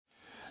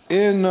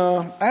In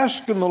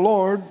asking the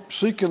Lord,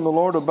 seeking the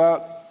Lord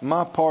about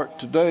my part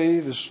today,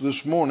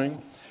 this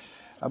morning,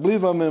 I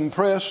believe I'm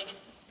impressed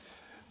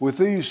with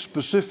these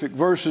specific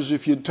verses.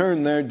 If you'd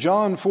turn there,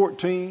 John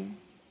 14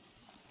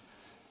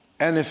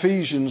 and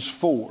Ephesians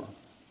 4.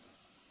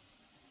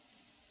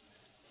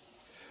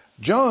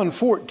 John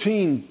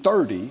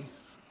 14:30.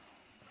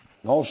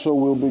 Also,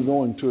 we'll be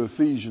going to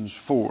Ephesians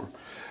 4.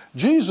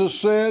 Jesus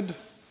said,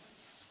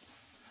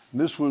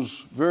 this was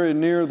very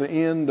near the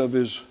end of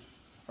his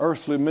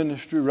earthly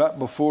ministry, right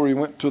before he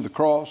went to the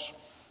cross.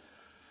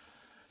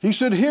 He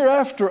said,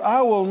 "Hereafter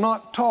I will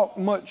not talk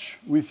much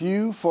with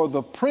you, for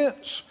the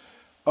prince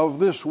of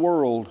this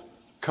world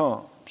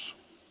comes."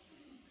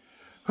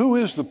 Who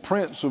is the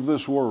prince of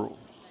this world?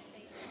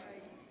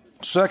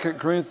 2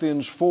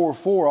 Corinthians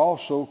 4:4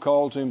 also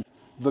calls him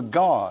the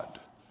God,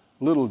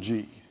 little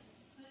g,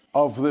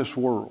 of this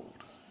world.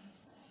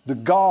 The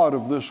God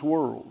of this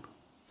world.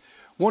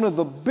 One of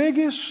the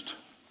biggest,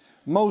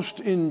 most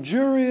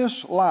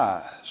injurious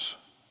lies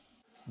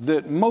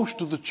that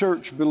most of the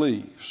church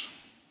believes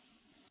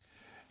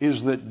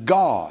is that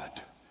God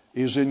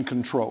is in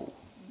control.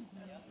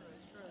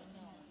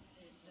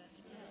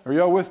 Are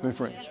y'all with me,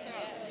 friends?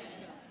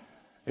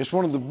 It's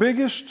one of the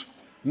biggest,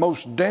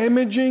 most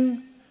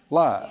damaging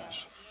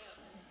lies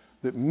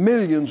that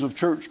millions of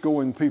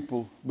church-going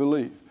people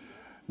believe.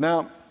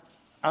 Now,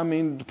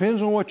 it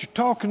depends on what you're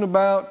talking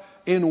about.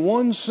 In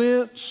one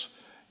sense,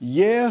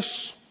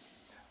 yes,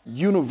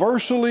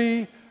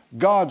 universally,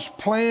 God's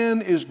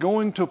plan is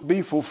going to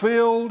be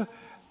fulfilled,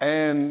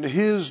 and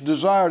his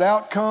desired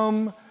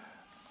outcome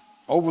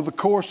over the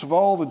course of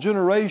all the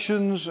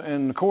generations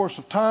and the course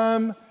of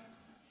time,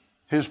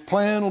 his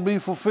plan will be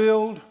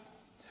fulfilled.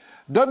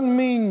 Doesn't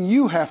mean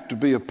you have to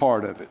be a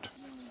part of it.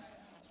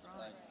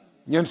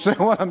 You understand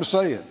what I'm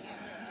saying?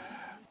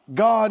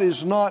 God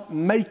is not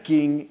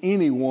making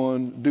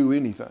anyone do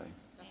anything.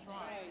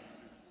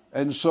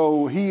 And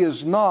so he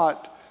is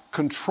not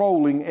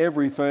controlling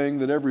everything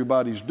that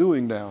everybody's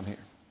doing down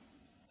here.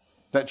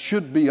 That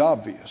should be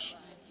obvious.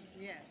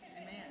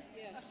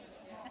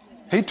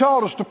 He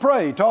taught us to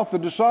pray. He taught the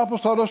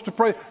disciples, taught us to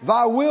pray,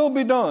 "Thy will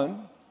be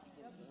done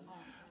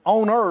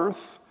on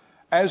earth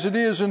as it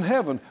is in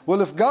heaven."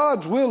 Well, if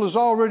God's will is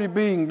already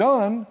being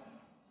done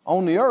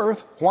on the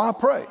earth, why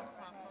pray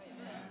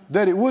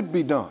that it would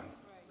be done?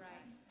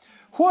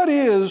 What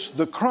is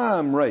the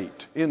crime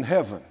rate in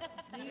heaven?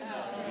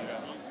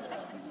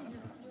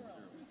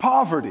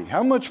 Poverty.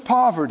 How much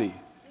poverty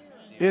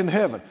in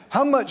heaven?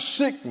 How much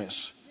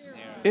sickness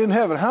in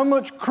heaven? How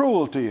much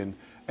cruelty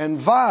and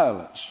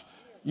violence?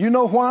 You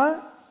know why?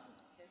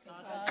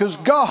 Because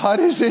God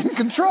is in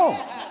control.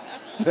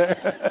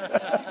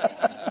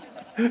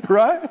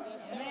 Right?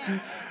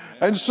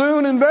 And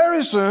soon and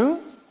very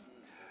soon,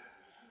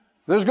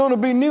 there's going to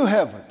be new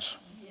heavens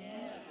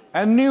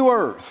and new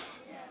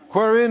earth,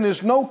 wherein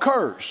is no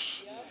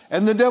curse,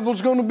 and the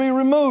devil's going to be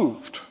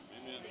removed.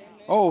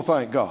 Oh,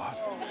 thank God.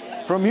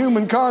 From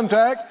human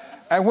contact.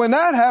 And when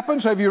that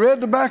happens, have you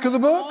read the back of the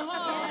book?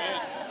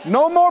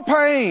 No more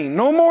pain,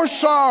 no more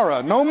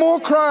sorrow, no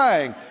more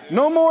crying,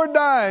 no more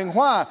dying.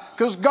 Why?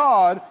 Because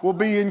God will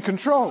be in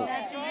control.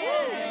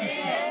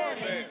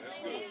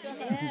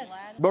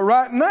 But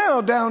right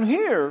now, down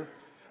here,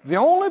 the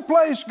only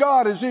place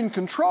God is in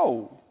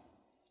control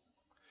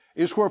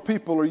is where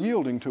people are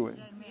yielding to him.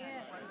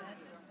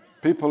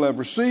 People have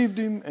received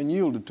him and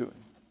yielded to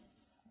him.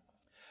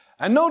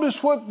 And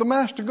notice what the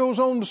master goes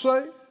on to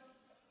say.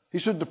 He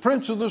said, "The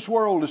prince of this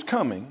world is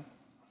coming,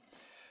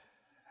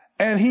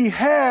 and he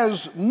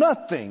has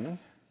nothing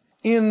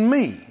in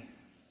me."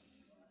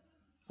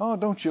 Oh,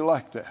 don't you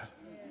like that?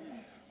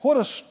 What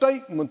a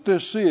statement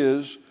this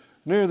is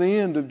near the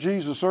end of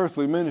Jesus'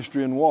 earthly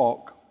ministry and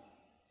walk.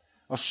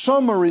 A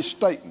summary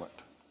statement.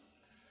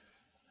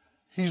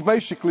 He's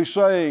basically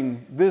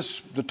saying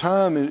the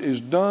time is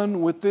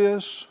done with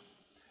this.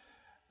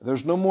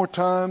 There's no more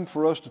time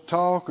for us to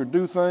talk or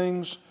do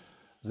things.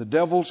 The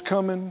devil's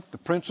coming. The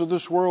prince of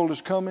this world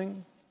is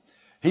coming.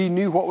 He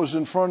knew what was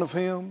in front of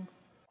him.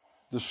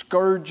 The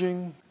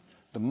scourging,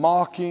 the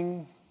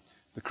mocking,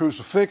 the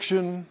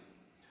crucifixion,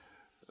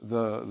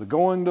 the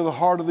going to the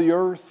heart of the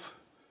earth.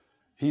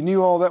 He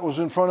knew all that was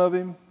in front of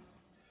him.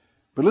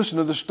 But listen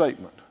to this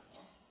statement.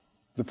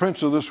 The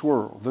prince of this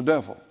world, the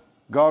devil,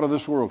 God of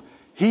this world,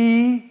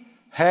 he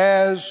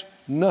has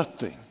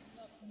nothing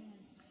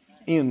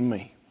in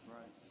me.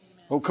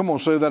 Oh, come on,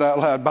 say that out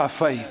loud by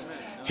faith.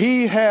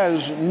 He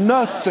has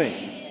nothing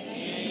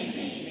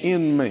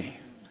in me.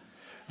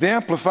 The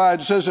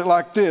Amplified says it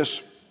like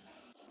this.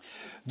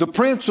 The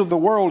prince of the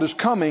world is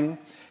coming.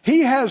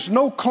 He has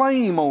no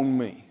claim on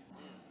me.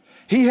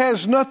 He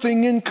has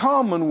nothing in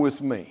common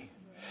with me.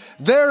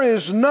 There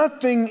is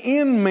nothing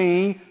in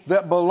me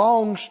that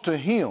belongs to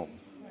him.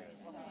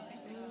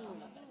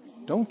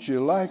 Don't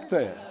you like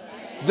that?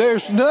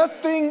 There's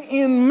nothing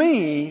in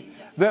me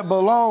that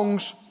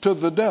belongs to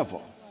the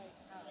devil.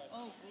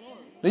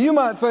 Now you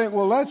might think,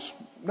 well,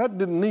 that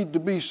didn't need to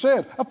be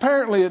said.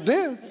 Apparently it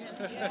did.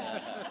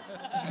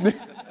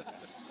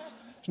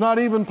 There's not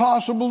even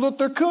possible that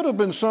there could have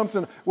been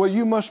something. Well,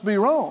 you must be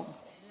wrong,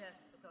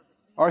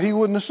 or he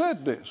wouldn't have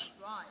said this.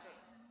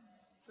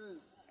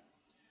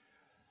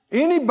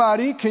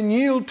 Anybody can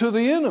yield to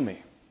the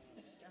enemy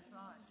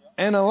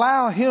and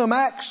allow him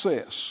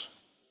access.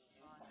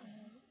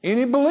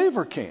 Any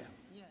believer can.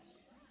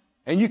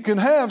 And you can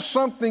have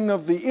something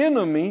of the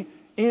enemy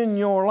in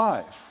your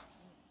life.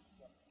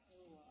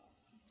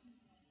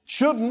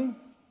 Shouldn't,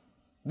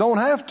 don't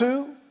have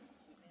to,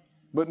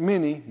 but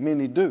many,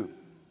 many do.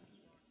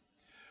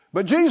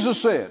 But Jesus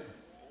said,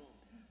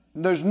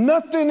 there's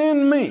nothing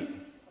in me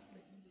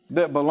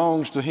that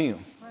belongs to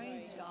him.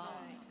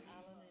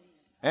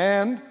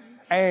 And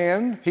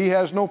he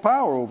has no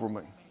power over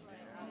me.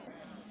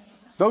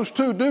 Those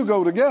two do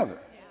go together.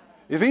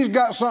 If he's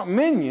got something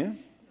in you,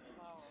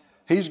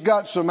 he's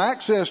got some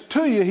access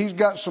to you, he's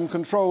got some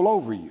control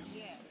over you.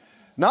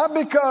 Not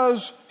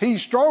because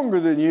he's stronger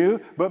than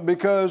you, but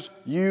because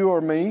you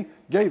or me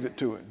gave it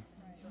to him.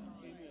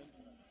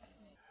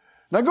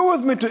 Now go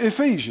with me to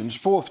Ephesians,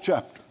 4th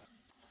chapter.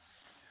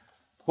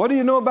 What do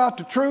you know about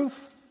the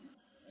truth?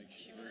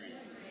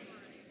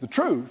 The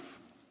truth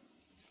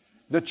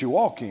that you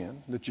walk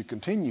in, that you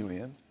continue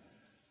in,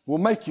 will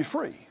make you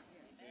free.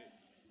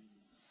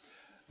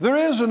 There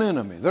is an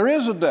enemy. There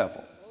is a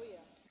devil.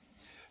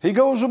 He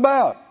goes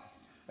about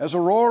as a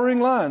roaring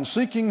lion,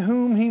 seeking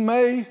whom he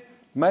may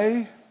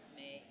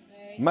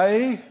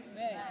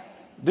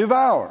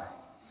devour.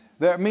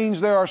 That means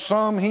there are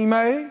some he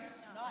may,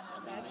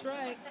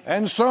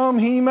 and some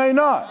he may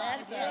not.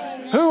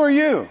 Who are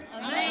you?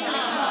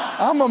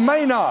 I'm a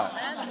may not.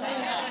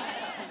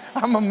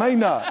 I'm a may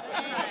not.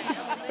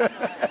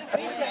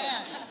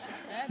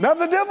 Now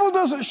the devil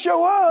doesn't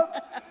show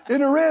up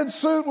in a red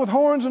suit with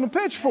horns and a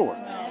pitchfork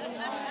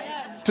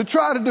to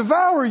try to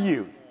devour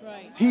you.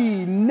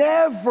 He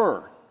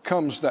never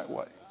comes that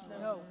way.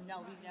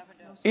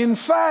 In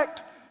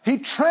fact, he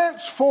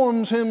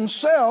transforms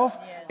himself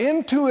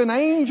into an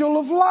angel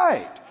of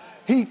light.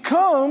 He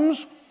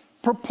comes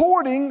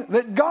purporting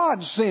that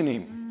God sent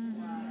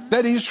him,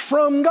 that he's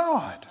from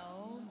God.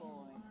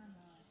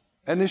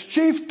 And his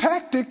chief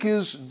tactic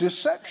is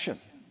deception.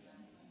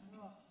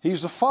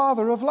 He's the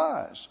father of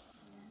lies.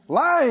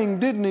 Lying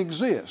didn't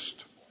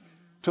exist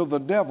till the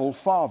devil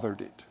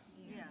fathered it.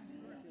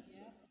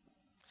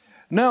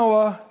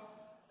 Now,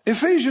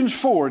 Ephesians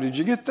 4, did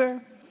you get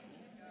there?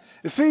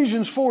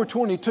 Ephesians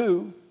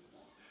 4:22,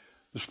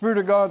 the Spirit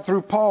of God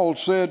through Paul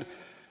said,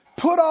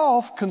 put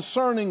off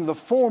concerning the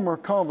former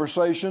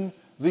conversation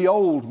the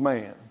old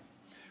man,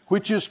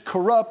 which is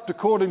corrupt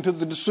according to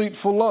the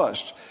deceitful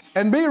lust,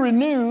 and be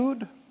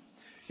renewed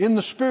in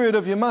the spirit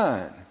of your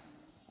mind.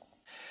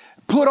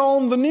 Put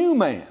on the new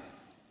man,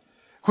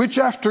 which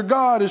after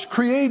God is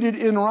created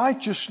in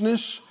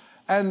righteousness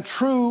and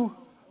true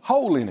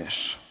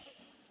holiness.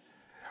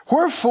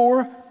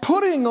 Wherefore,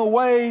 putting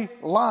away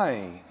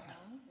lying.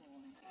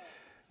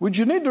 Would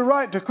you need to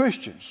write to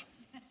Christians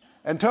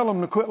and tell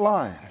them to quit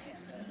lying?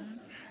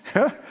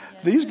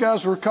 These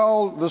guys were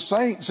called the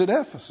saints at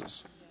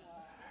Ephesus.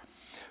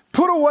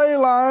 Put away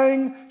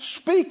lying,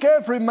 speak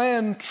every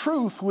man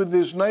truth with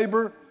his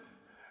neighbor,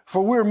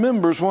 for we're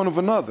members one of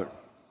another.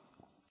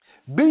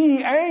 Be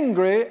ye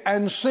angry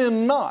and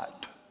sin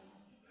not.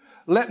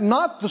 Let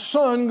not the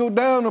sun go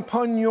down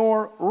upon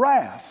your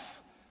wrath.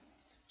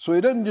 So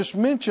he doesn't just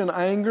mention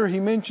anger, he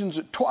mentions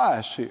it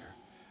twice here,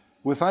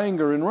 with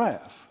anger and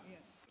wrath.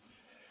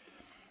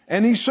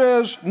 And he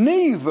says,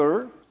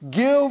 neither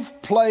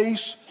give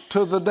place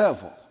to the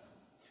devil.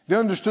 The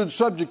understood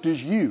subject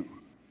is you.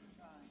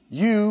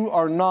 You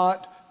are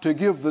not to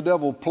give the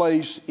devil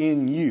place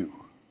in you.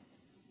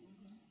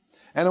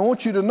 And I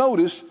want you to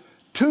notice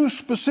two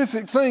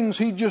specific things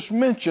he just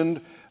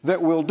mentioned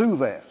that will do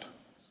that.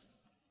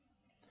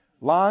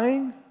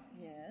 Lying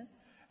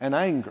and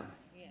anger.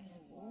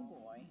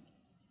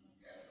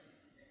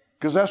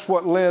 Because that's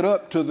what led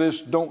up to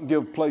this don't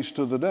give place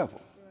to the devil.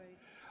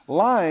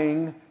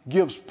 Lying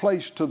gives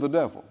place to the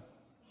devil.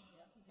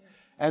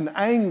 And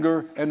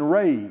anger and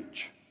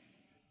rage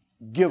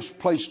gives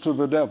place to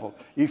the devil.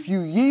 If you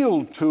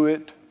yield to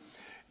it,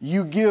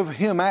 you give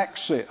him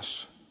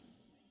access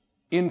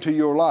into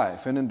your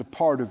life and into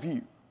part of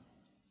you.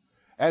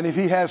 And if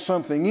he has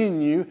something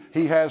in you,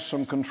 he has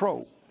some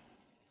control.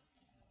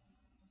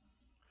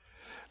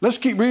 Let's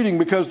keep reading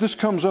because this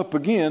comes up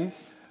again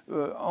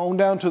on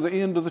down to the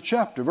end of the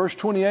chapter. Verse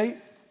 28.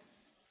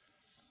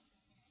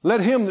 Let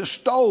him that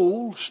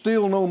stole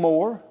steal no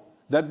more.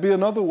 That'd be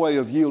another way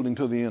of yielding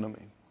to the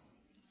enemy.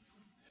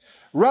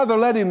 Rather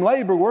let him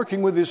labor,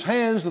 working with his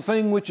hands the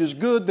thing which is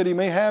good, that he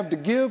may have to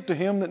give to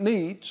him that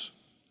needs.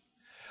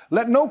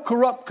 Let no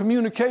corrupt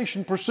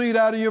communication proceed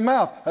out of your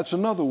mouth. That's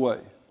another way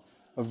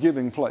of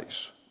giving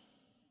place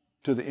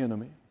to the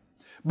enemy.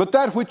 But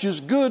that which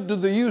is good to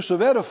the use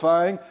of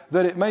edifying,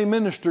 that it may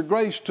minister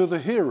grace to the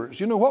hearers.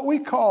 You know what we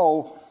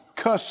call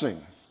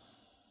cussing,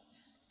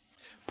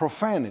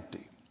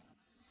 profanity,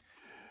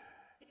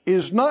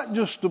 is not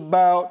just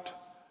about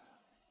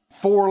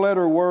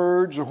four-letter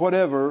words or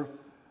whatever,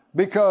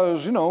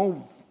 because,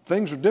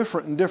 things are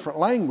different in different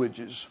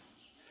languages.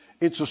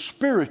 It's a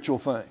spiritual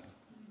thing.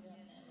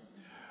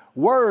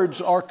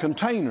 Words are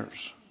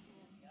containers.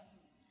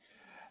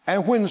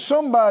 And when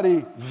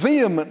somebody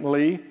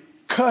vehemently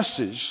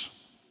cusses,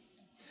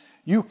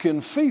 you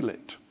can feel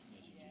it.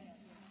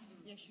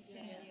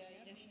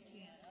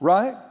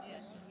 Right?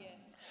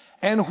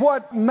 And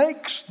what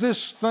makes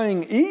this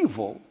thing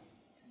evil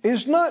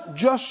is not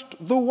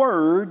just the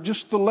word,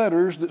 just the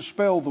letters that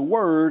spell the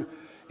word,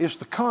 it's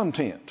the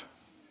content.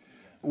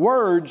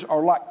 Words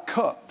are like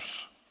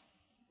cups.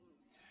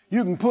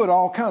 You can put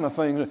all kind of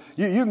things.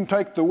 You can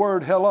take the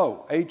word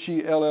hello,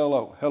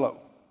 Hello, hello.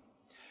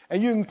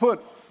 And you can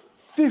put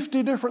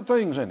 50 different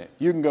things in it.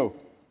 You can go,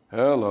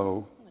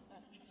 hello,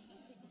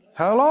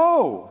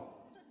 hello,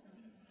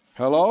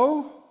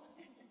 hello.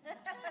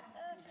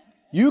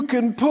 You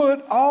can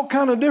put all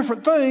kind of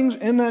different things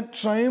in that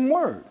same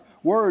word.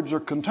 Words are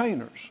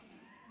containers.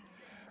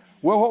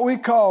 Well, what we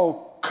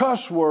call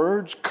cuss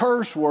words,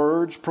 curse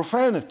words,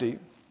 profanity,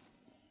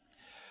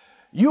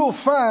 you'll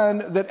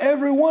find that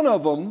every one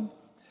of them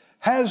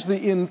has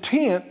the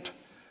intent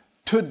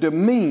to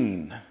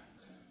demean,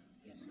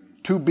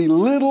 to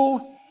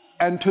belittle,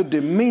 and to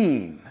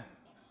demean.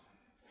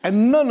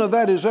 And none of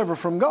that is ever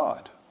from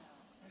God.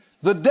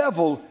 The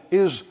devil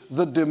is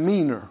the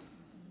demeanor,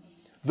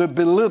 the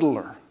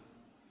belittler.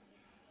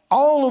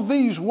 All of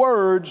these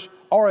words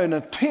are an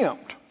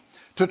attempt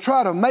to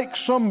try to make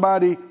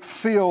somebody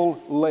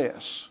feel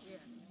less.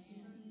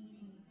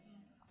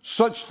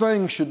 Such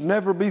things should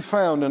never be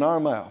found in our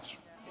mouths.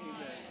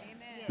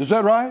 Is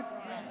that right?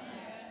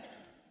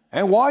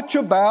 And watch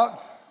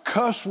about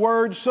cuss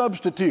word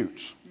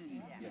substitutes.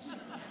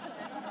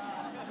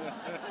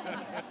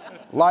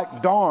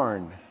 Like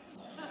darn.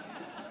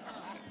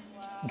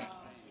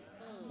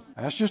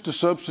 That's just a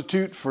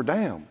substitute for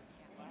damn.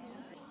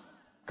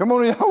 Come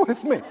on, y'all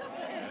with me.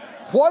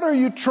 What are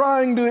you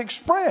trying to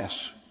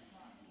express?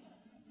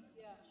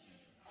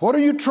 What are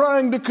you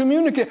trying to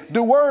communicate?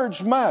 Do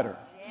words matter?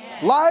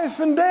 Yes. Life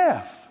and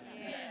death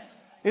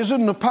is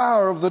in the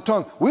power of the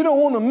tongue. We don't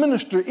want to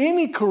minister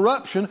any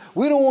corruption.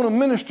 We don't want to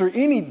minister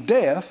any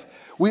death.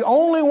 We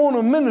only want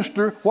to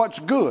minister what's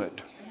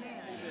good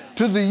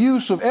to the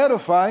use of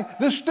edifying.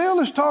 This still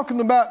is talking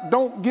about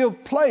don't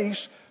give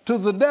place to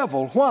the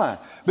devil. Why?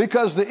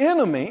 Because the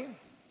enemy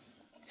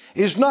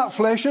is not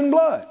flesh and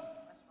blood.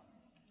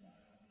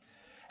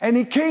 And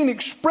he can't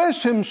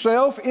express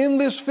himself in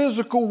this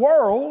physical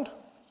world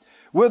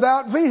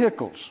without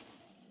vehicles.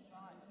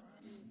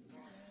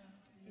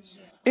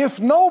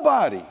 If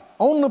nobody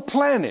on the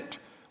planet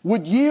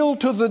would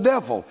yield to the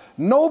devil,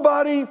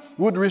 nobody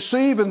would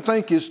receive and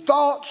think his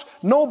thoughts,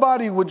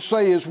 nobody would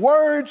say his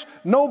words,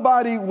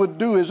 nobody would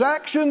do his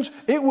actions,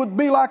 it would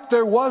be like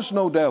there was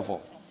no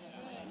devil.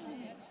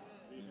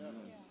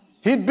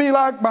 He'd be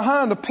like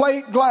behind a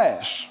plate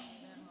glass,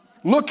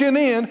 looking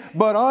in,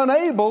 but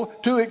unable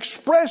to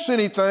express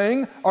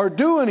anything or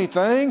do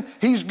anything.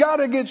 He's got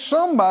to get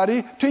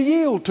somebody to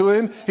yield to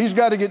him. He's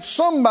got to get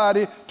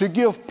somebody to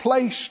give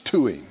place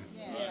to him.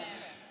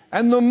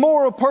 And the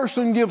more a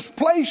person gives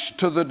place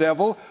to the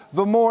devil,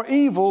 the more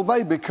evil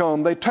they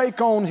become. They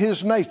take on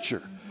his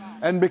nature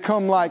and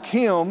become like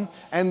him,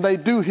 and they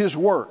do his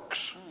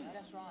works,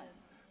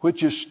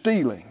 which is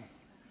stealing,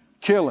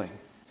 killing,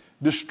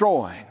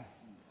 destroying.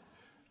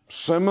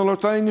 Similar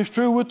thing is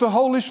true with the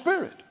Holy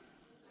Spirit.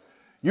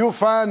 You'll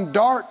find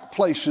dark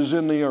places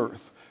in the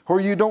earth where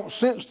you don't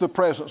sense the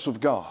presence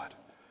of God.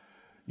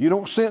 You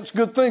don't sense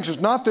good things.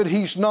 It's not that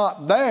he's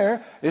not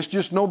there. It's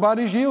just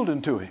nobody's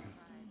yielding to him.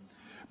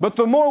 But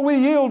the more we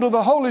yield to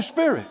the Holy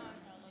Spirit,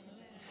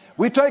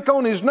 we take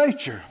on his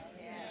nature,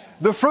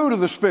 the fruit of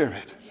the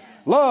Spirit,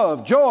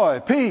 love, joy,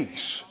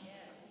 peace.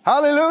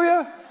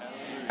 Hallelujah.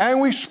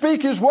 And we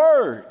speak his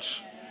words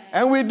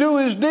and we do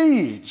his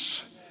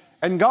deeds.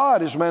 And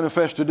God is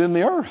manifested in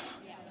the earth.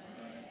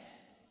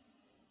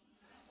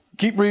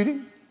 Keep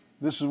reading.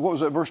 This is, what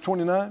was that, verse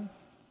 29?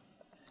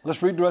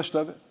 Let's read the rest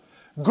of it.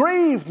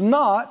 Grieve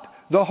not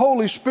the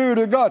Holy Spirit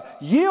of God.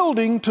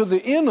 Yielding to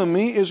the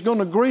enemy is going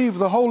to grieve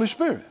the Holy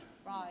Spirit.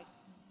 Right.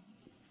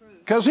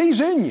 Because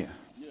he's in you.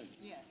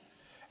 Yes.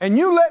 And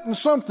you letting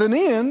something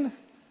in,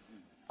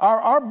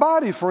 our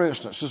body, for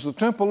instance, is the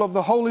temple of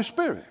the Holy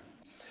Spirit.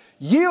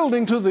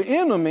 Yielding to the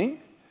enemy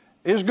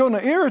is going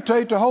to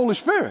irritate the Holy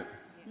Spirit.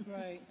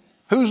 Right.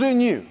 Who's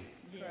in you?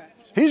 Yes.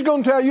 He's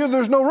going to tell you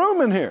there's no room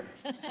in here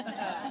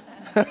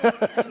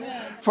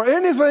for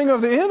anything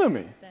of the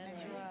enemy.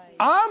 That's right.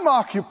 I'm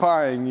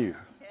occupying you.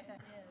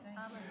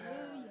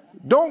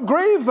 Don't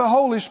grieve the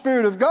Holy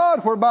Spirit of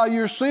God, whereby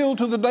you're sealed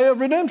to the day of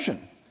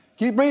redemption.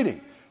 Keep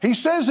reading. He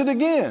says it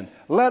again.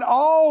 Let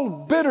all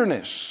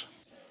bitterness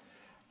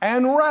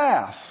and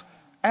wrath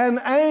and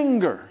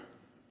anger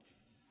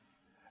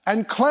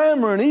and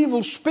clamor and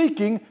evil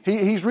speaking,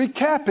 he's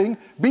recapping,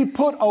 be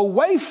put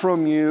away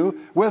from you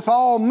with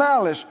all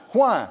malice.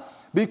 Why?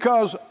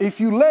 Because if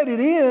you let it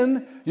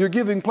in, you're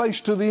giving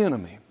place to the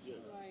enemy.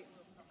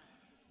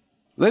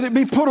 Let it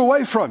be put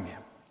away from you.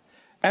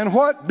 And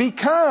what? Be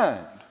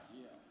kind.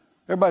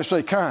 Everybody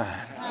say kind.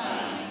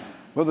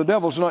 Well, the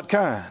devil's not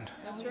kind.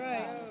 That's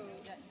right.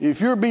 If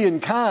you're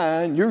being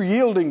kind, you're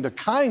yielding to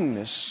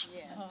kindness.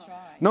 Yeah, that's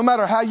right. No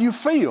matter how you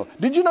feel.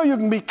 Did you know you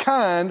can be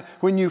kind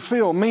when you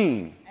feel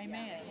mean?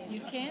 Amen.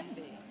 You can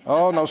be.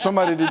 Oh no,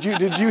 somebody, did you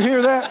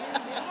hear that?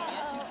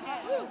 Yes, you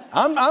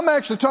can. I'm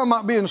actually talking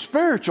about being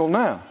spiritual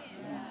now.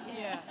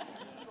 Yeah.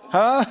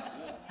 Huh?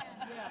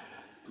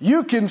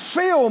 You can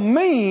feel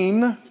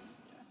mean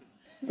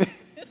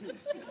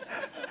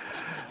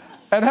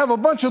and have a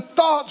bunch of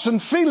thoughts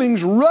and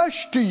feelings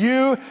rush to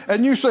you,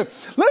 and you say,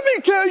 let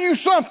me tell you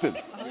something.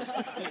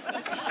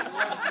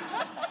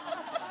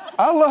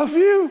 I love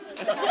you.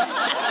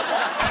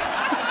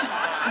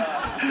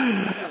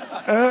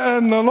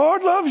 And the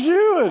Lord loves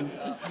you, and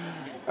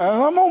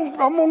I'm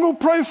gonna go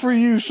pray for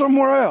you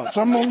somewhere else.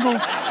 I'm gonna go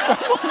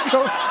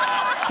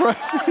pray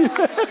for you.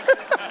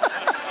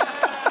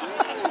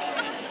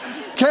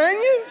 Can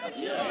you?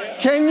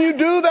 Can you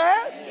do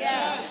that?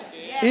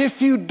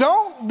 If you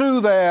don't do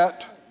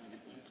that,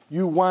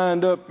 you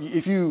wind up,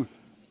 the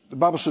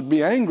Bible said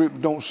be angry, but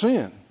don't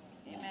sin.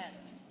 Amen.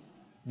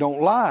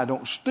 Don't lie,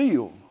 don't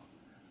steal.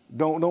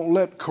 Don't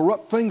let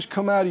corrupt things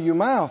come out of your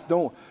mouth.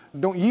 Don't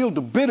yield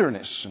to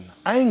bitterness and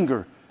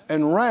anger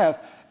and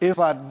wrath. If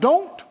I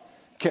don't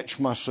catch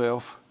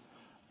myself,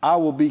 I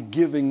will be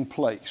giving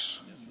place.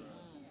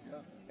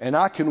 And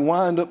I can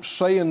wind up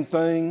saying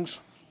things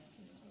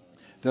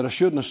that I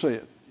shouldn't have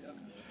said,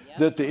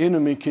 that the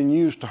enemy can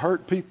use to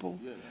hurt people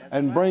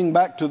and bring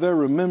back to their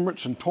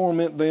remembrance and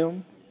torment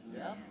them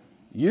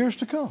years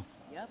to come.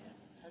 Yep,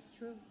 that's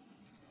true.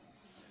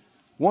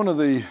 One of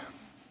the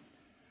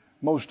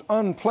most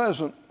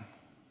unpleasant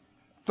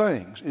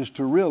things is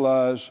to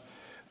realize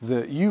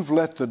that you've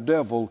let the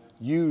devil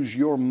use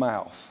your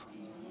mouth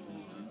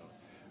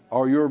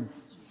or your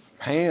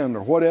hand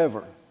or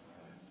whatever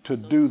to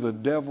do the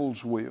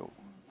devil's will.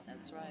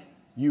 That's right.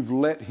 You've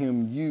let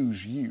him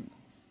use you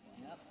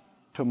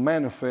to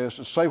manifest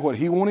and say what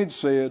he wanted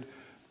said,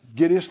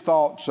 get his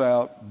thoughts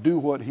out, do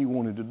what he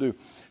wanted to do.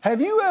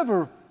 Have you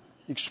ever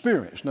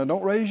experienced, now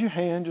don't raise your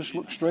hand, just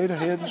look straight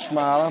ahead and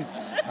smile.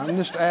 I'm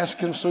just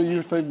asking so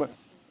you're thinking, but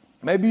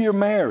maybe you're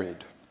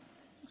married.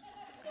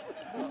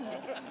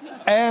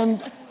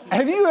 And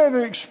have you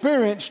ever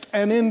experienced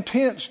an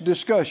intense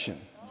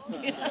discussion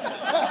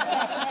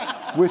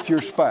with your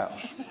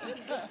spouse?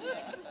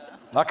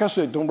 Like I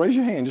said, don't raise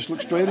your hand, just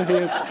look straight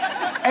ahead.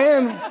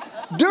 And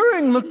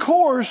during the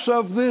course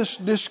of this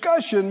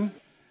discussion,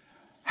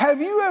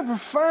 have you ever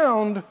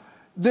found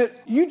that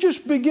you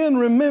just begin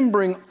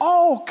remembering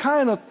all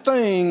kind of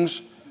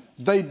things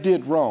they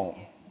did wrong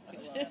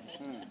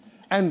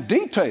and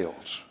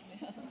details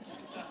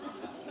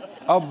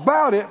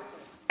about it,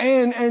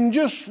 and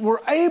just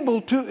were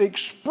able to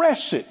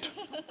express it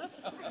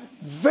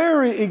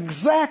very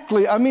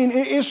exactly? I mean,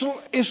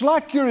 it's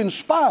like you're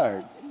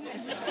inspired.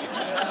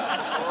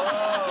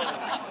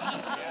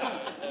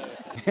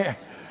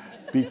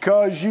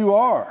 Because you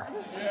are.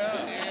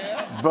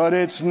 But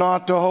it's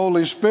not the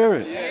Holy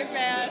Spirit.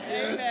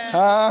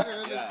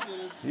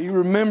 You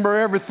remember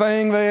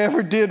everything they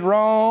ever did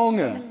wrong,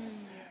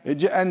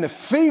 and the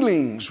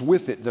feelings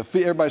with it.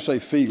 Everybody say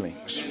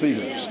feelings.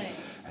 Feelings.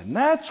 And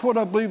that's what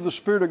I believe the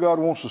Spirit of God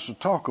wants us to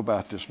talk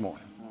about this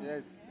morning.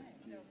 Yes.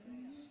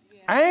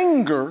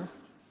 Anger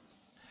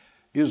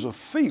is a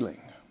feeling.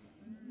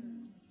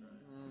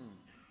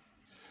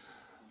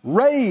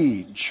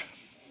 Rage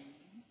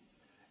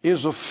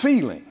is a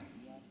feeling.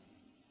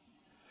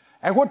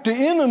 And what the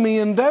enemy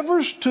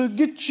endeavors to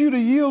get you to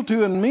yield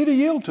to and me to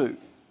yield to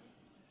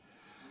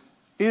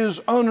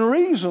is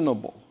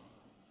unreasonable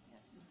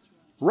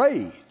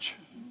rage,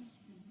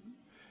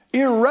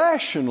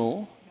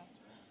 irrational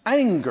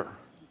anger.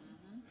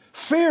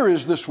 Fear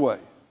is this way.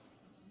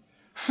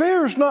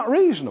 Fear is not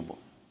reasonable.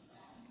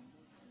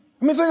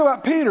 I mean, think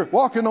about Peter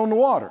walking on the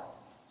water.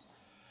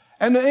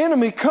 And the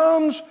enemy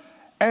comes,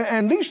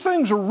 and these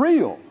things are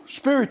real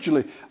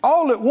spiritually.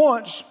 All at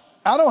once,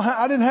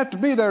 I didn't have to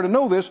be there to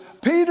know this.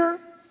 Peter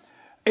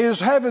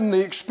is having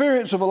the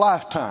experience of a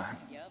lifetime.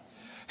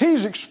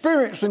 He's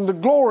experiencing the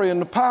glory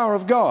and the power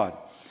of God.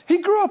 He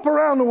grew up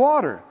around the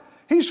water.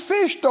 He's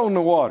fished on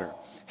the water.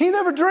 He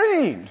never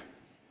dreamed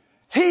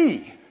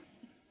he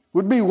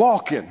would be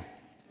walking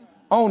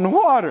on the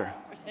water.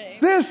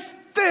 This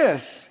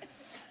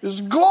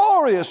is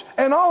glorious.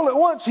 And all at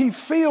once he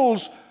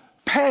feels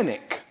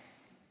panic.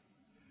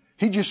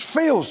 He just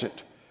feels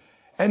it.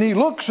 And he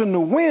looks and the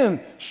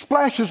wind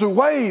splashes a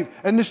wave,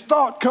 and this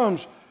thought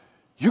comes,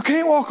 you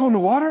can't walk on the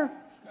water?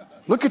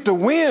 Look at the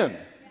wind.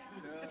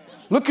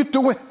 Look at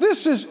the wind.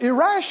 This is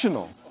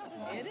irrational.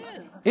 It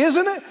is.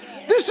 Isn't it?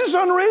 This is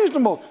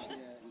unreasonable.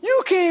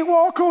 You can't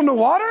walk on the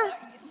water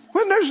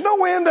when there's no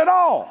wind at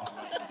all.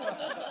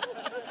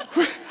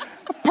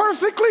 A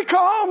perfectly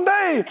calm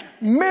day,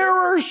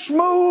 mirror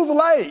smooth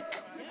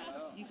lake.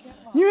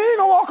 You ain't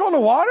gonna walk on the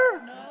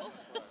water?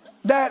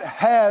 That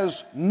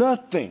has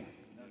nothing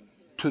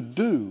to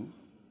do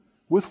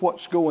with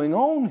what's going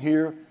on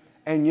here,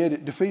 and yet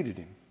it defeated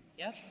him.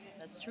 Yep,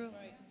 that's true.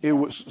 It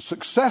was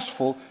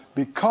successful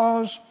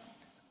because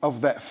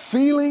of that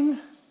feeling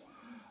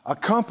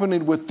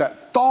accompanied with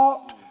that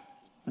thought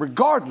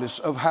regardless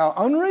of how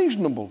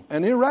unreasonable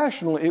and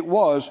irrational it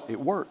was, it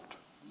worked.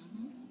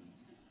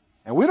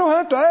 And we don't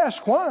have to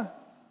ask why.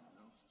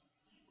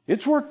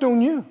 It's worked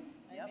on you.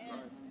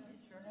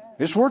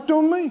 It's worked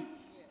on me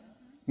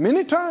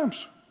many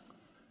times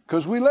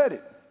because we let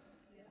it.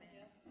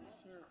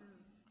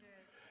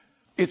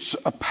 It's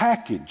a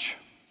package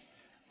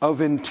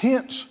of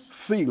intense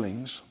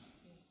feelings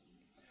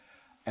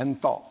and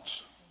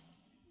thoughts.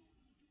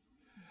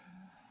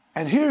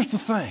 And here's the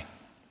thing.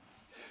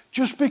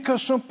 Just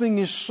because something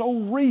is so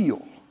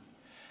real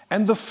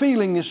and the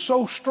feeling is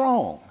so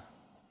strong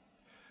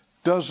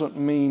doesn't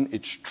mean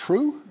it's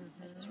true.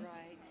 That's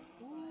right.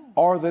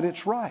 Or that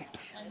it's right.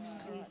 That's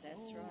right.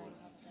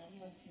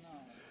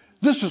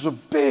 This is a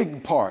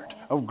big part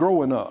of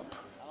growing up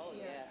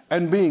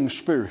and being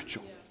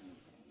spiritual.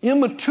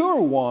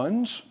 Immature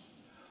ones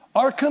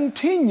are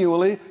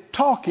continually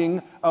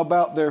talking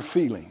about their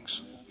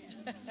feelings.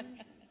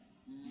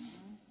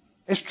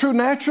 It's true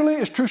naturally,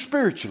 it's true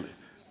spiritually.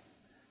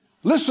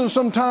 Listen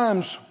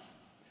sometimes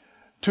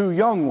to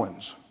young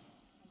ones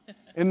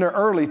in their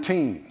early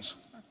teens.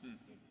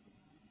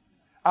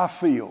 I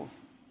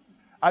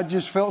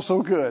just felt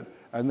so good,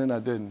 and then I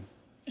didn't.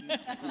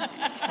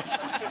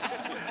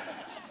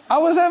 I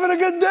was having a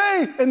good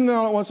day, and then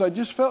all at once I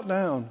just felt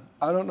down.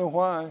 I don't know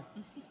why.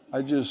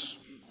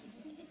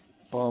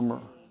 Bummer.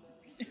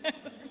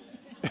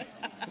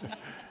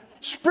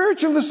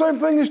 Spiritually, the same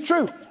thing is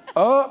true.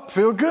 Up,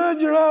 feel good,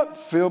 you're up.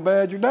 Feel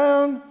bad, you're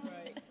down.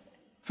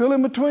 Feel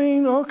in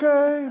between,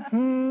 okay.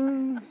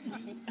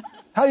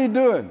 How you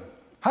doing?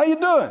 How you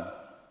doing?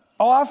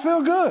 Oh, I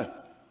feel good.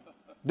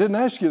 Didn't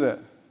ask you that.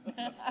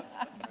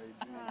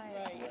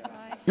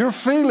 Your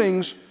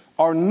feelings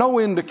are no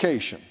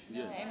indication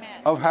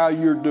of how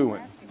you're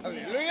doing.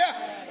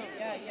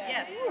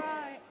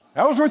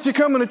 That was worth you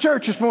coming to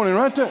church this morning,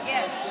 right there.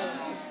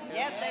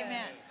 Yes,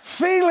 amen.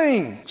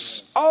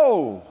 Feelings,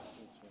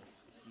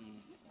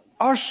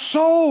 are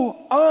so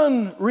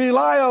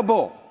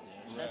unreliable.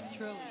 That's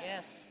true,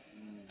 yes.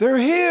 They're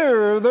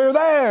here, they're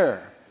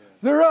there.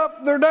 They're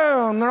up, they're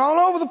down, they're all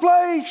over the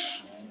place.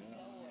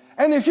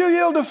 And if you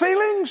yield to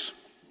feelings,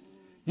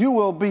 you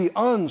will be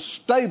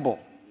unstable.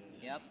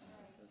 Yep.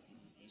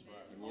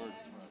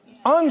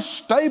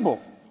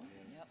 Unstable.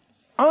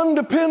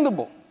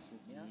 Undependable.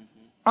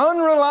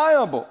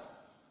 Unreliable.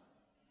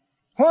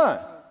 Why?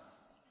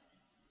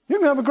 You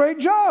can have a great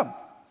job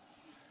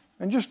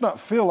and just not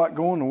feel like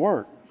going to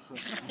work.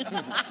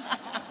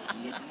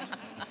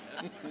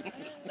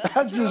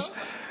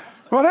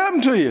 What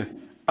happened to you?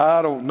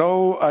 I don't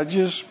know. I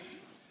just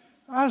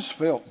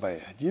felt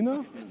bad, you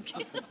know.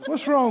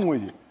 What's wrong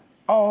with you?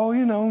 Oh,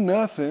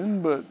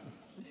 nothing, but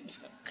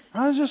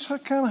I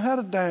kind of had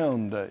a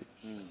down day.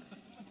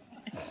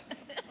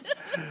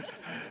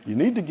 You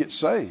need to get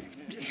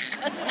saved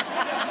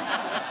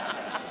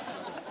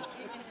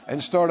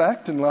and start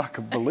acting like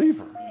a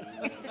believer.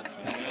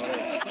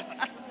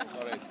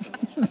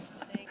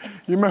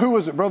 You remember who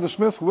was it? Brother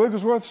Smith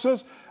Wigglesworth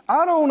says,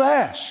 I don't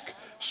ask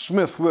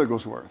Smith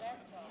Wigglesworth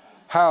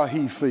how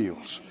he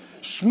feels.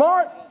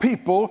 Smart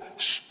people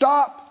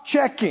stop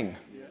checking.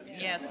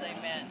 Yes,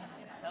 amen.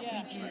 Help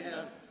me,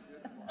 Jesus.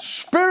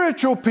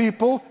 Spiritual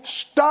people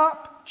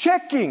stop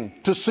checking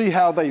to see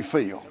how they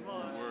feel.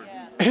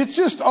 It's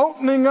just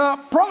opening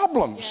up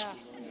problems.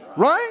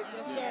 Right?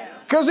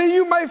 Because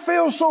you may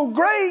feel so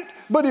great,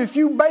 but if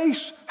you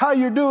base how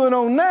you're doing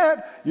on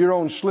that, you're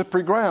on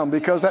slippery ground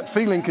because that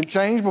feeling can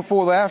change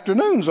before the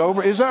afternoon's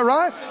over. Is that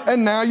right?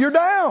 And now you're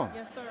down.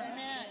 Yes, sir.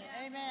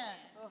 Amen.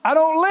 I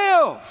don't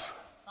live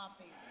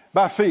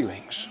by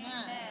feelings.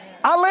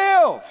 I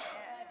live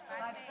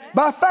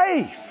by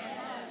faith.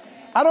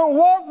 I don't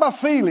walk by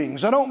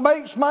feelings. I don't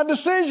base my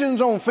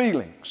decisions on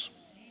feelings.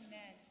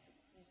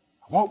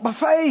 I walk by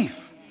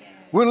faith.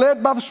 We're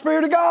led by the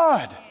Spirit of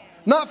God,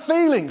 not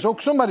feelings. Oh,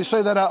 somebody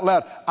say that out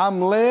loud.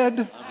 I'm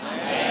led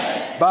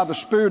by the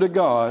Spirit of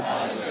God,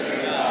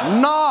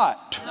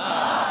 not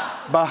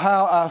by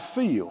how I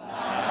feel.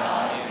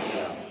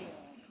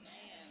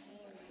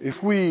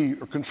 If we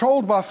are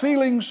controlled by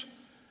feelings,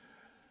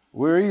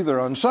 we're either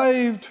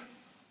unsaved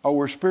or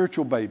we're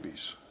spiritual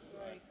babies.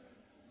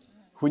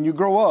 When you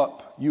grow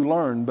up, you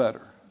learn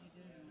better.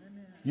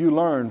 You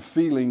learn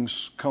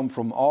feelings come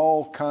from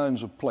all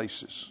kinds of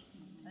places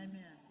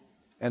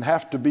and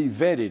have to be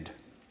vetted.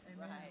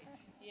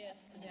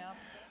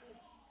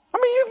 I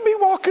mean, you can be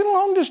walking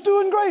along just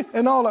doing great,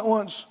 and all at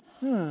once,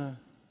 you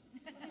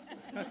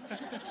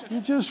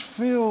just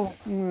feel,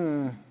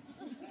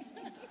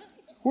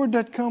 where'd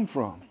that come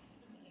from?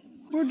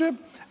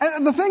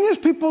 And the thing is,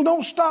 people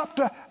don't stop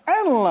to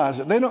analyze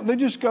it. They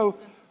just go,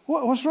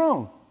 what's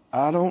wrong?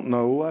 I don't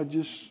know. I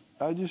just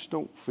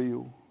don't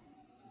feel.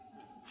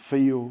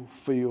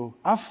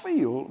 I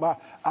feel,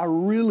 but I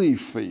really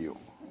feel.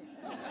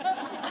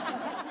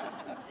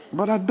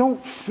 But I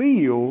don't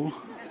feel.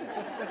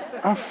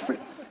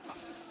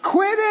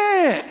 Quit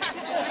it.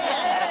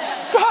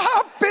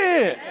 Stop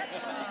it.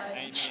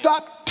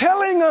 Stop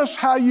telling us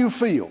how you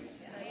feel.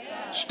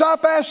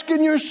 Stop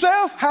asking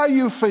yourself how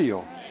you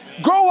feel.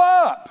 Grow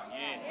up.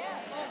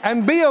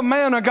 and be a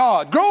man of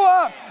God. Grow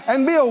up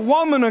and be a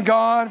woman of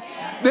God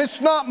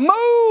that's not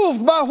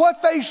moved by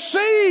what they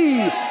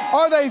see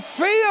or they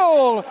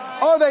feel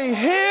or they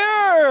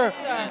hear,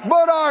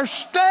 but are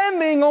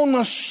standing on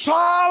the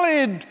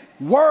solid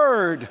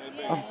Word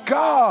of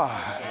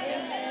God.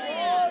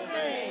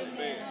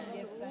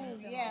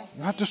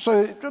 Not to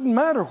say it doesn't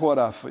matter what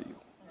I feel.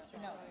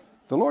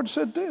 The Lord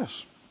said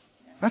this.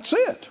 That's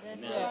it.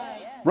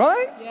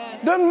 Right?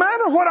 Doesn't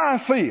matter what I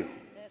feel.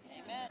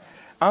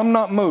 I'm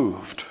not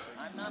moved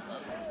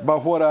by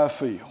what I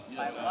feel.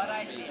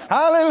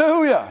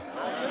 Hallelujah.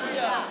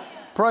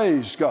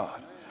 Praise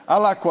God. I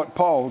like what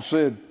Paul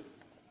said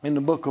in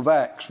the book of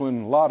Acts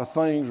when a lot of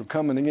things were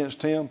coming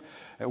against him.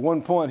 At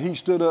one point he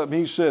stood up and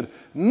he said,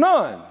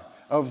 none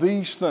of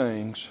these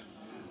things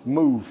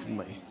move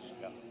me.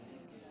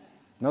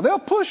 Now they'll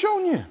push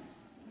on you.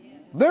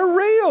 They're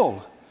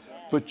real.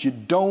 But you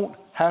don't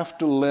have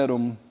to let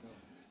them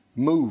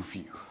move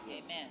you.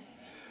 Amen.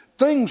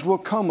 Things will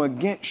come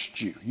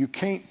against you. You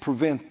can't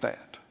prevent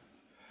that.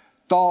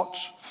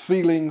 Thoughts,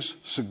 feelings,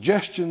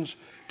 suggestions,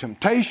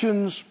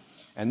 temptations,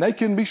 and they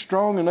can be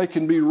strong and they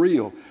can be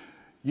real.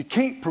 You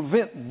can't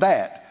prevent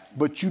that,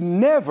 but you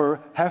never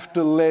have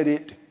to let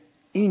it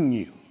in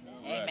you.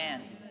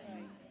 Amen.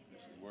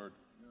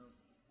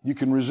 You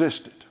can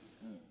resist it.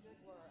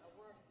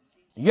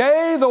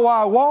 Yea, though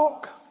I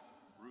walk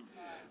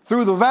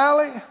through the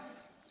valley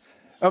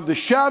of the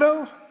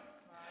shadow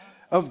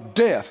of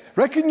death.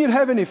 Reckon you'd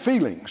have any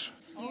feelings?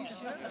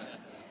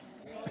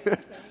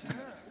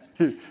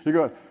 You're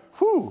going,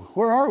 whew,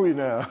 where are we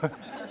now?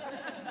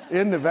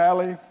 In the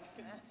valley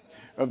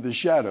of the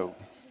shadow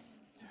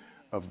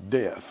of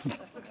death.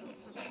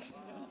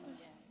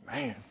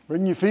 Man,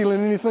 reckon you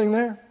feeling anything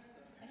there?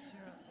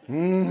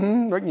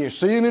 Reckon you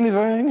seeing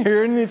anything,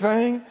 hearing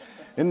anything?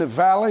 In the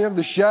valley of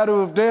the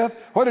shadow of death.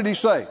 What did he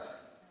say?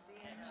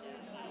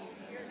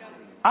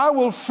 I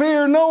will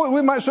fear no.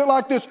 We might say it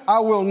like this.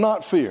 I will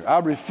not fear. I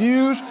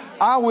refuse.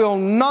 I will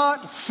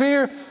not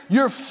fear.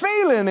 You're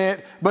feeling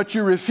it, but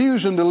you're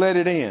refusing to let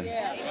it in.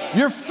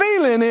 You're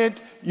feeling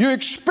it. You're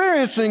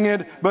experiencing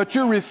it, but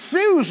you're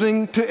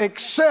refusing to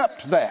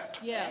accept that.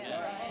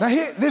 Now,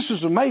 this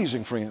is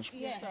amazing, friends.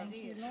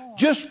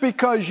 Just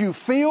because you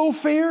feel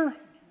fear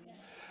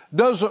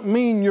doesn't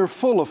mean you're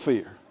full of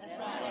fear.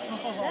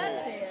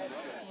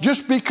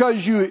 Just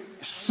because you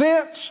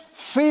sense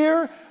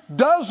fear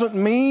doesn't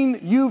mean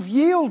you've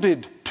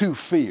yielded to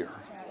fear.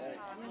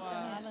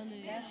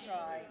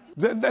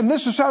 And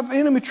this is how the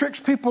enemy tricks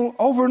people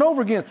over and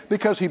over again,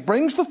 because he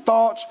brings the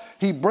thoughts,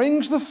 he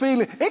brings the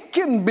feeling. It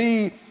can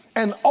be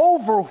an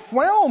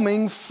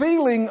overwhelming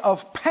feeling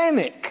of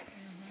panic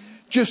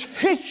just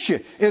hits you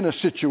in a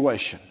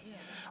situation.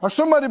 Or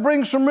somebody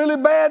brings some really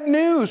bad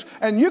news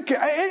and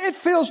it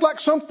feels like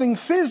something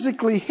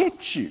physically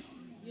hits you.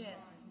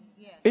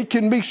 It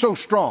can be so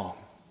strong.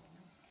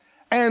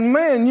 And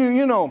man,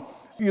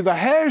 you're the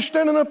hair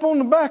standing up on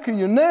the back of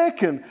your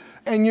neck and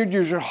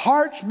your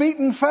heart's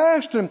beating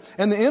fast and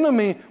the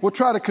enemy will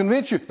try to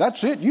convince you,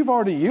 that's it, you've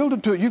already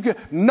yielded to it.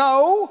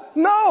 No,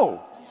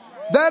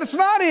 that's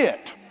not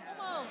it.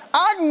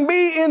 I can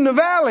be in the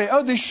valley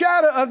of the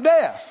shadow of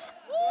death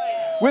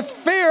with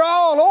fear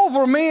all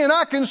over me, and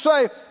I can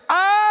say,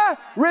 I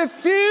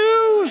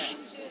refuse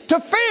to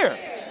fear.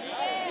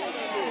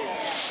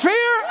 Fear,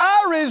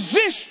 I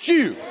resist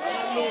you.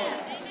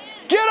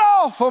 Get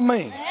off of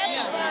me.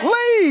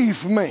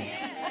 Leave me.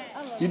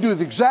 You do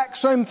the exact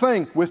same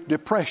thing with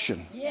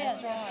depression.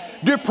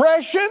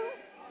 Depression,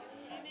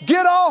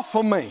 get off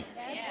of me.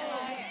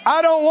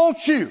 I don't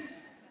want you.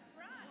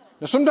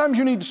 Now, sometimes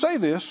you need to say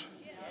this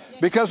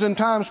because in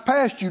times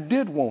past you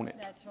did want it.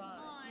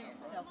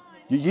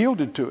 You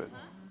yielded to it.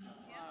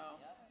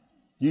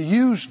 You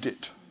used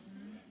it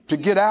to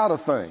get out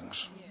of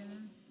things.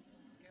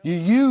 You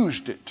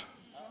used it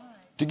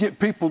to get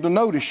people to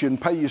notice you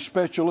and pay you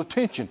special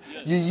attention.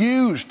 You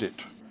used it.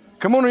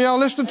 Come on, are y'all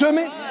listening to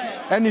me?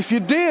 And if you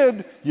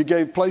did, you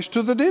gave place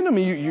to the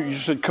enemy. You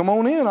said, come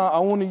on in, I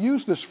want to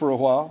use this for a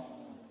while.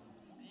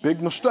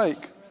 Big mistake.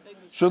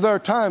 So there are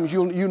times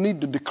you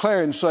need to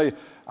declare and say,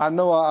 I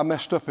know I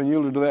messed up and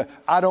yielded to that.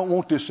 I don't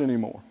want this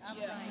anymore.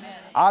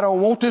 I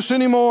don't want this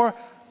anymore.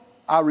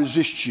 I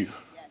resist you.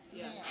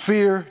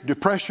 Fear,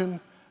 depression,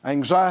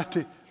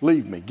 anxiety,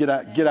 leave me. Get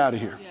out of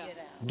here.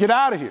 Get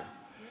out of here.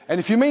 And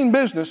if you mean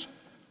business,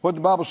 what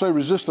the Bible say,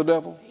 resist the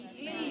devil?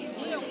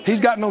 He's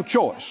got no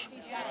choice.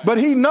 But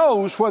he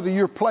knows whether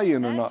you're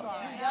playing or not.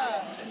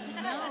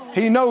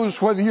 He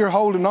knows whether you're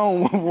holding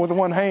on with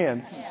one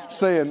hand,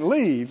 saying,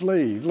 leave.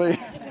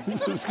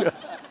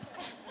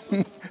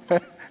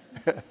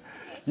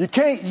 You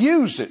can't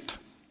use it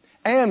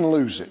and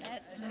lose it.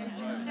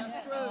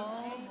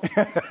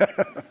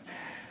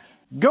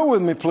 Go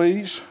with me,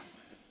 please,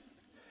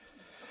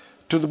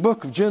 to the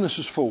book of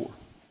Genesis 4.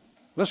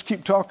 Let's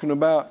keep talking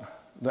about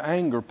the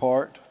anger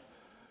part,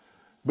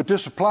 but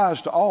this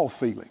applies to all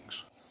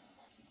feelings.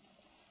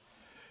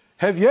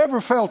 Have you ever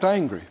felt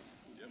angry?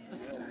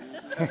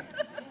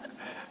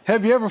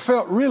 Have you ever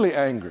felt really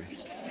angry?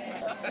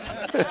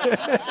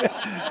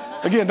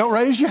 Again, don't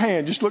raise your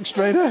hand. Just look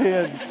straight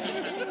ahead.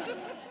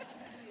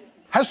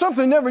 Has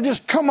something never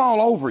just come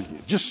all over you?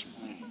 It just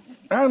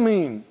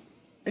went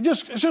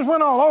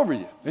all over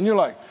you. And you're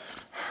like,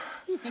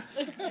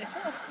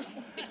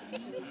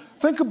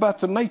 think about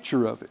the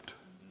nature of it.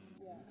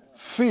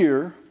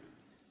 Fear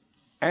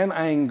and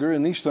anger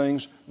and these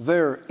things,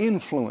 they're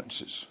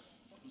influences.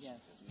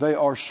 They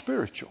are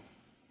spiritual.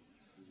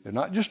 They're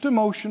not just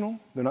emotional.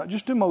 They're not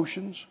just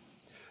emotions.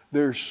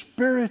 They're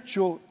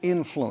spiritual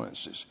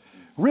influences.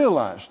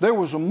 Realize there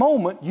was a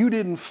moment you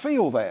didn't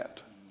feel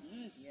that.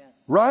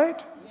 Right?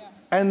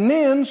 And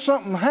then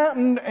something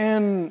happened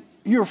and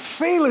you're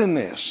feeling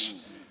this.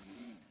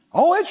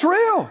 Oh, it's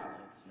real.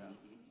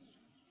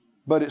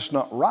 But it's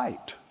not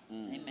right.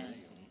 Amen.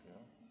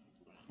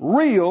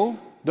 Real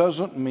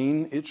doesn't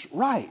mean it's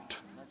right.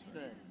 That's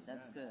good.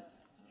 That's good.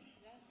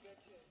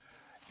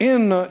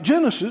 In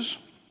Genesis,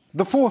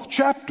 the 4th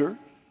chapter,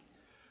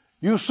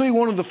 you'll see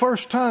one of the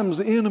first times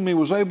the enemy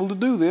was able to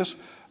do this.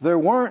 There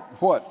weren't,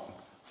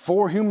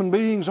 4 human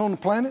beings on the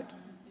planet?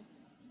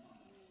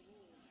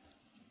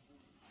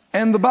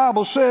 And the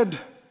Bible said,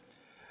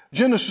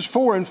 Genesis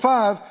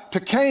 4:5, to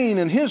Cain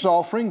and his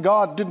offering,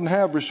 God didn't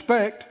have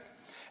respect.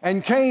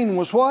 And Cain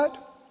was what?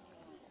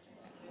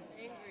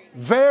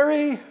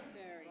 Very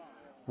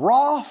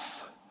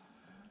wroth.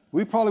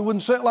 We probably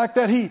wouldn't say it like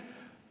that.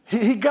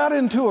 He got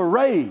into a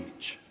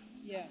rage.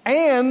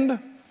 And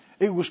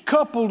it was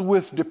coupled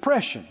with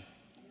depression.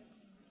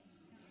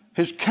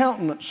 His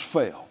countenance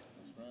fell.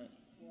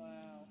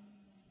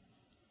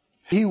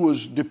 He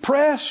was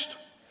depressed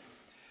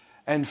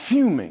and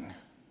fuming.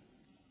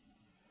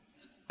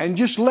 And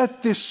just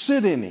let this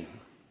sit in him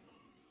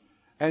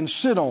and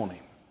sit on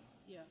him.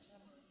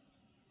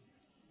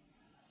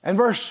 And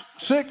verse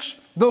 6,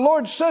 the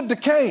Lord said to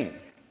Cain,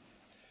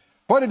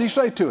 what did he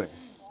say to him?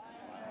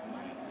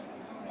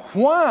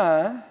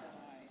 Why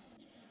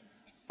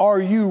are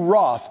you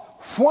wroth?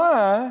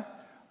 Why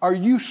are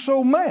you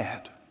so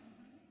mad?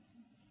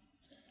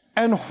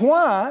 And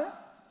why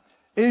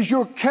is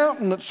your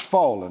countenance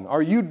fallen?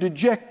 Are you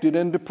dejected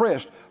and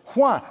depressed?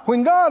 Why?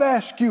 When God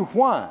asks you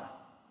why,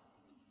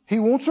 He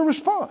wants a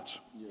response.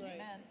 Amen.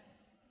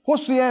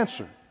 What's the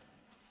answer?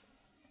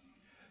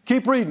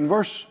 Keep reading,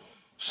 verse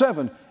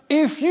 7.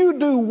 If you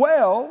do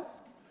well,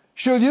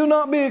 shall you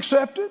not be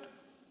accepted?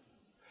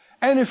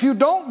 And if you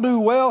don't do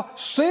well,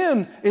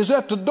 sin is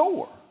at the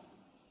door.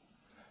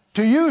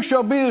 To you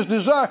shall be his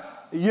desire.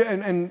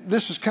 And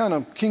this is kind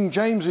of King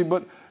Jamesy,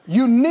 but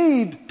you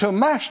need to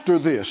master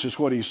this, is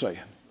what he's saying.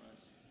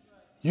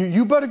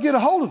 You better get a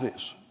hold of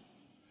this.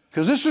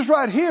 Because this is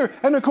right here.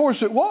 And of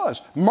course it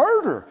was.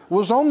 Murder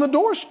was on the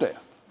doorstep.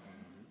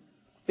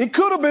 It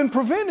could have been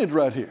prevented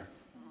right here.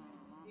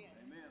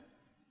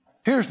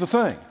 Here's the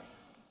thing.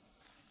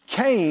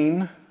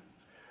 Cain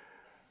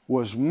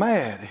was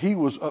mad. He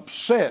was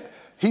upset.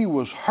 He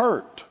was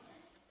hurt.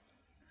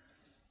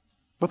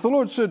 But the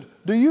Lord said,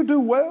 do you do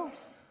well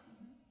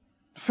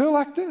to feel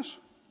like this?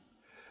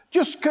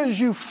 Just because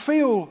you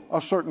feel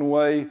a certain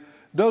way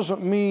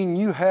doesn't mean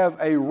you have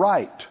a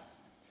right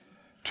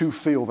to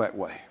feel that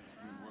way.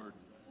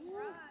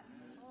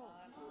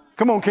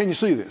 Come on, can you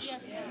see this?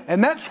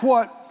 And that's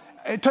what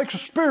it takes, a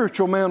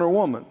spiritual man or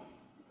woman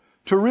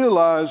to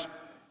realize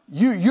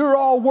you're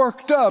all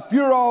worked up,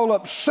 you're all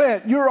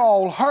upset, you're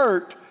all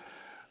hurt,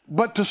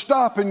 but to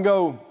stop and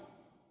go,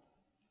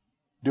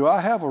 do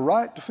I have a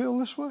right to feel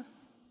this way?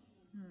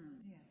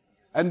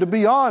 And to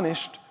be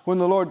honest when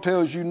the Lord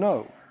tells you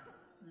no.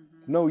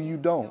 No, you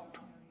don't.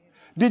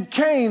 Did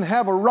Cain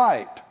have a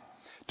right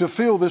to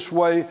feel this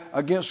way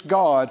against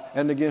God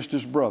and against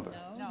his brother?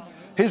 No.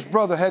 His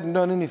brother hadn't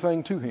done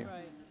anything to him.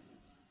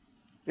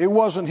 It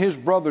wasn't his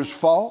brother's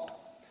fault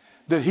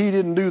that he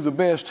didn't do the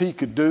best he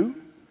could do.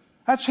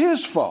 That's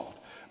his fault.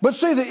 But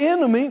see, the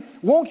enemy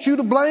wants you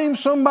to blame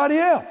somebody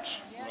else.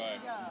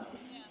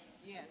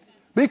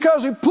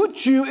 Because he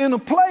puts you in a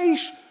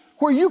place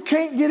where you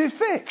can't get it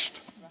fixed.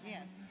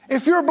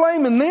 If you're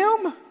blaming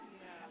them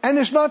and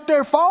it's not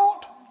their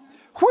fault,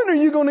 when are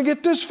you going to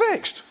get this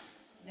fixed?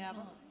 Never.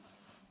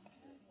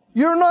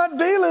 You're not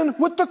dealing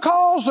with the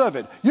cause of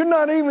it. You're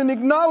not even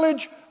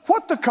acknowledge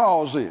what the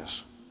cause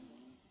is.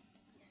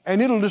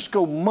 And it'll just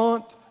go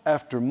month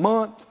after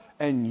month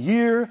and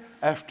year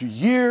after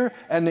year,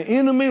 and the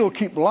enemy will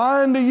keep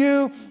lying to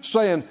you,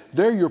 saying,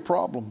 they're your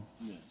problem.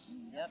 Yes.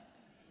 Yep.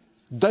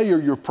 They are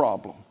your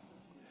problem.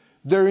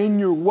 They're in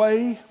your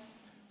way.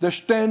 They're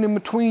standing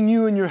between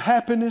you and your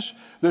happiness.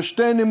 They're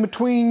standing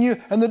between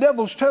you. And the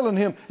devil's telling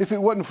him, if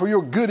it wasn't for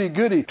your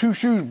goody-goody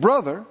two-shoes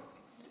brother,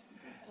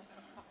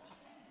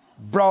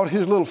 brought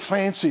his little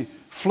fancy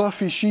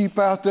fluffy sheep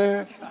out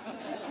there.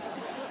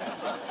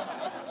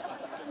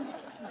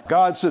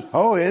 God said,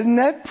 oh, isn't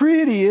that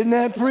pretty? Isn't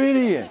that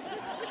pretty?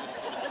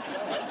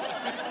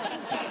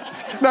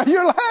 Now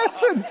you're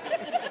laughing.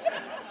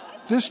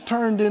 This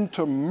turned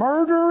into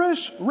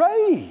murderous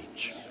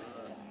rage.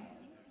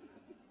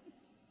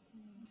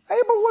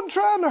 Abel wasn't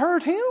trying to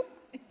hurt him.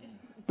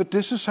 But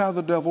this is how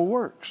the devil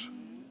works.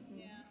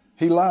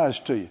 He lies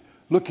to you.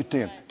 Look at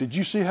them. Did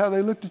you see how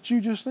they looked at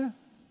you just then?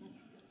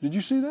 Did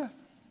you see that?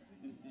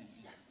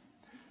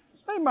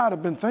 They might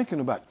have been thinking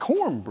about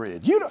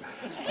cornbread. You don't know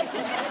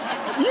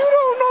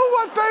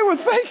what they were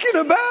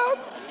thinking about.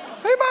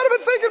 They might have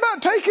been thinking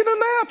about taking a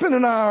nap in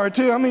an hour or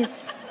two. I mean,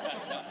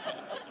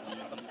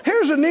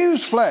 here's a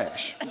news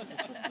flash.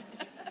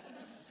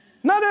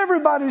 Not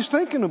everybody's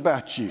thinking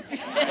about you.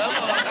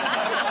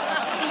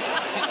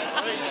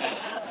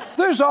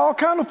 There's all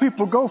kind of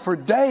people go for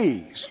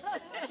days,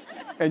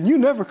 and you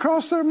never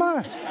cross their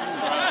minds.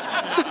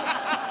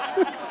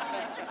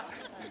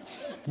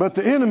 But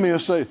the enemy will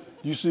say,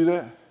 you see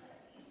that?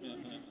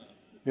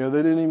 Yeah,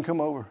 they didn't even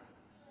come over.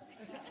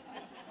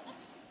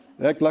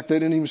 They act like they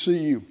didn't even see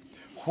you.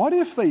 What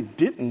if they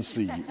didn't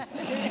see you?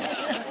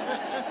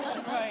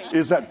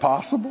 Is that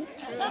possible?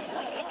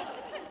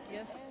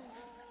 Yes.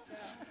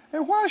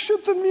 And why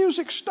should the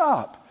music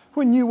stop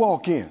when you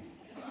walk in?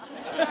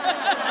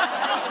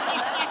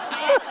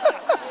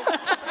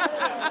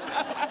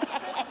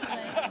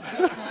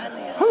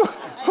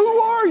 Who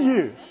are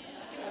you?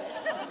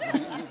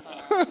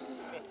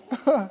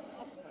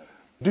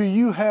 Do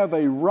you have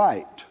a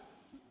right?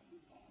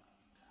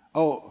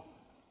 Oh,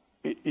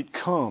 it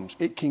comes.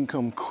 It can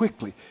come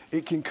quickly.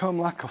 It can come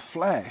like a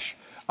flash,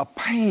 a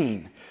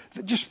pain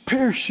that just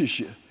pierces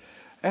you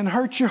and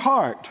hurts your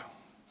heart.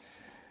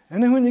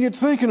 And then when you get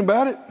thinking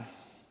about it,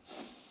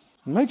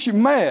 it makes you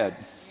mad.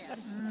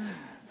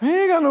 He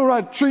ain't got no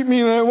right to treat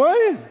me that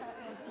way.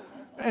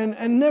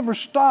 And never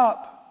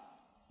stop.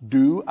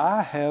 Do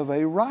I have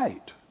a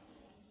right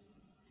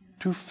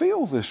to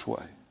feel this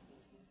way?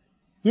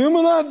 Yeah,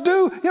 but I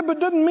do. Yeah, but it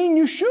doesn't mean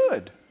you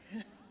should.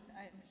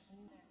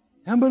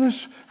 Yeah, but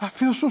I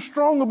feel so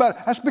strong about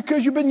it. That's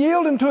because you've been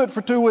yielding to it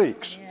for 2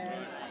 weeks.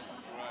 Yes.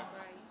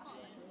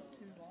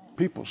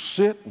 People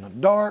sit in the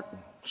dark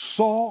and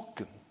sulk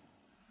and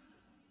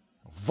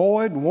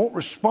avoid and won't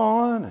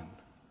respond. And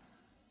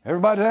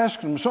everybody's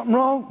asking them, something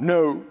wrong?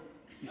 No.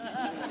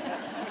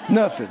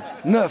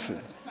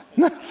 Nothing.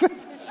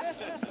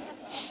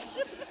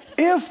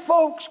 If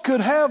folks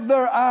could have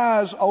their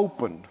eyes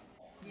opened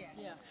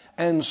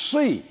and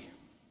see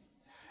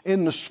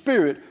in the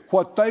spirit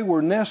what they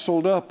were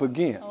nestled up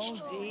against.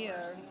 Oh,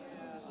 dear.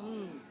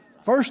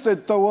 First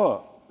they'd throw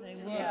up. They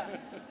would.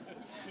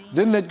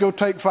 Then they'd go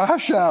take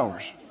 5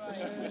 showers.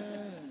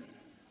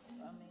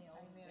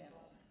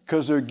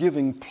 Because they're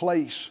giving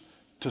place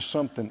to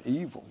something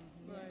evil.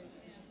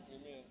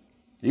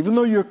 Even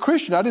though you're a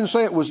Christian, I didn't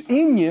say it was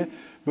in you,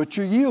 but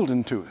you're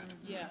yielding to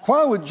it.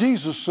 Why would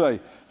Jesus say,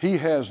 he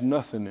has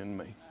nothing in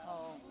me?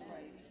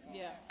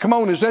 Come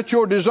on, is that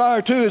your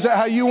desire too? Is that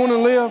how you want to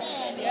live?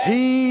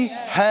 He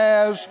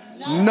has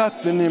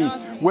nothing in me.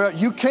 Well,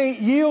 you can't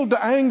yield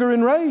to anger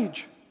and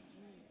rage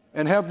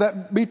and have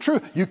that be true.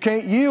 You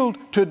can't yield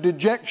to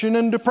dejection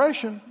and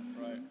depression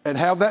and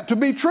have that to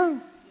be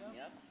true.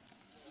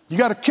 You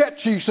got to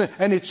catch these things.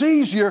 And it's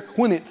easier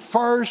when it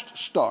first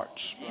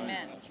starts.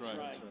 Amen. That's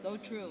right. So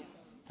true.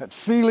 That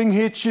feeling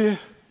hits you.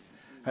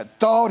 That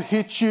thought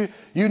hits you.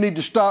 You need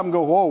to stop and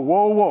go, whoa,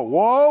 whoa, whoa,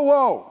 whoa,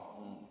 whoa.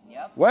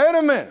 Yep. Wait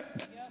a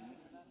minute.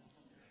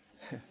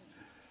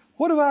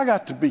 What have I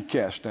got to be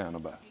cast down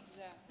about?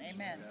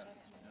 Amen.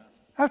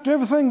 After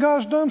everything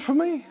God's done for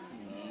me.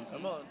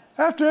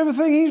 After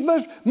everything He's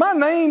blessed. My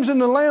name's in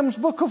the Lamb's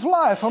Book of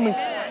Life. I mean,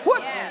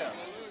 what?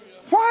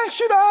 Why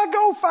should I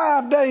go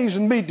 5 days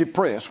and be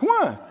depressed?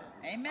 Why?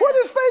 Amen. What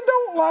if they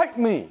don't like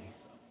me?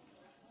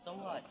 So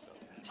what?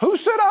 Who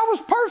said I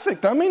was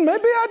perfect? I mean,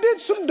 maybe I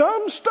did some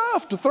dumb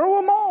stuff to throw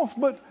them off.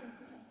 But,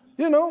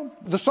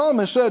 the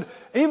psalmist said,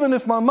 even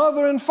if my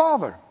mother and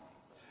father,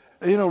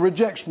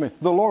 rejects me,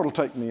 the Lord will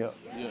take me up.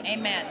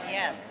 Amen.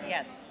 Yes,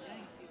 yes.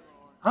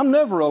 I'm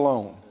never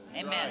alone.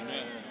 Amen.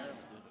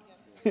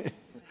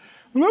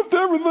 And after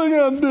everything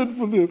I did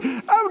for them,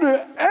 after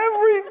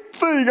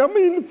everything, I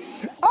mean,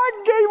 I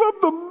gave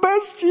up the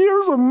best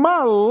years of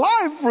my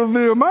life for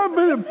them. I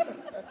mean,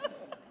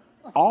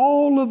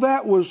 all of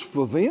that was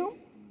for them?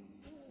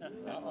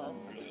 Uh-oh.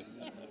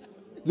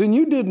 Then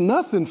you did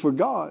nothing for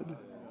God.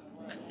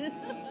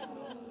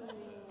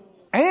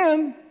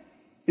 And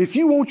if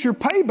you want your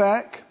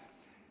payback,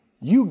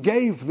 you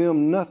gave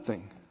them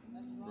nothing.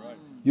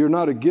 You're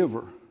not a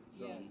giver.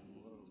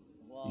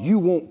 You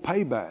want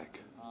payback.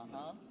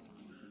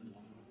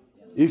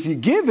 If you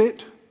give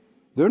it,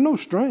 there are no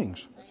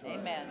strings.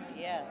 Amen.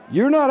 Yes.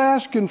 You're not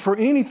asking for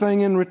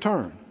anything in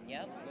return.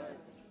 Yep.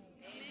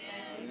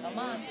 Come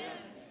on.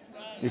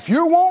 If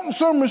you're wanting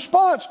some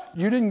response,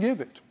 you didn't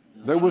give it.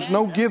 There was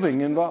no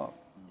giving involved.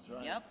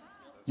 Yep.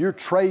 You're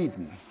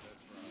trading.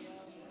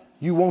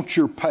 You want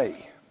your pay.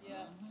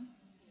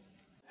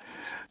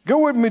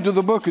 Go with me to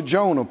the book of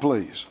Jonah,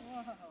 please.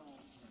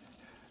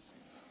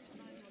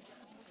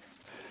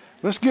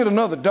 Let's get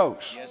another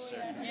dose. Yes, sir.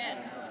 Yes.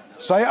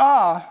 Say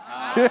ah.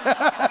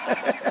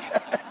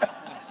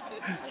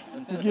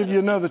 I'll give you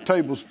another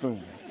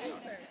tablespoon.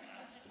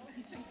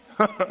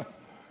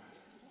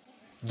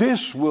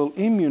 This will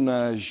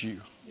immunize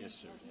you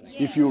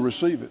if you'll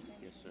receive it.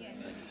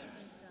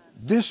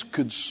 This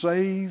could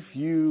save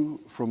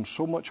you from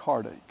so much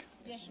heartache.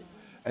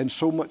 and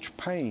so much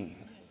pain.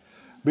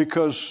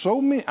 Because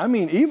so many, I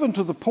mean, even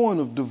to the point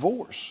of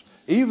divorce,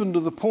 even to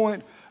the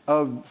point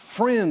of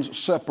friends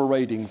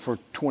separating for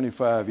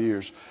 25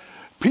 years,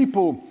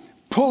 people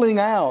pulling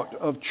out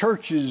of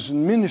churches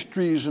and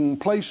ministries and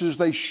places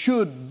they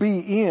should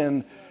be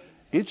in.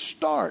 It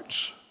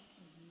starts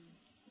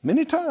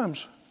many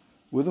times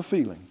with a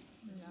feeling.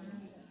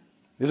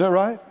 Is that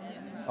right?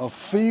 A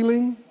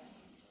feeling.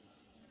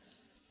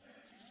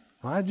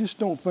 I just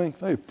don't think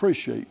they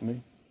appreciate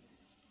me.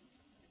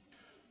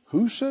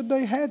 Who said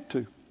they had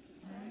to?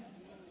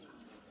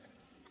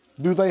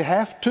 Do they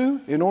have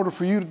to in order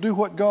for you to do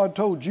what God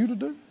told you to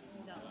do?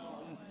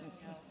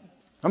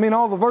 I mean,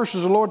 all the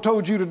verses the Lord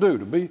told you to do,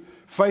 to be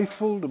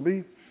faithful, to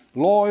be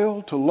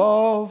loyal, to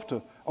love,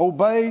 to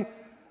obey.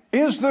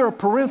 Is there a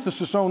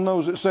parenthesis on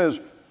those that says,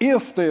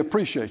 if they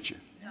appreciate you?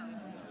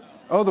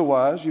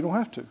 Otherwise, you don't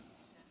have to.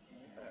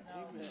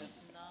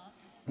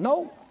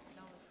 No.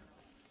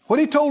 What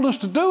he told us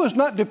to do is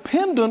not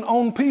dependent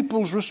on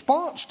people's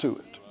response to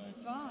it.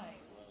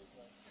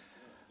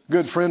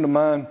 Good friend of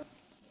mine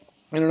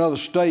in another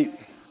state,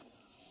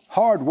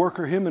 hard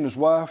worker, him and his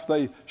wife,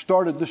 they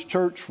started this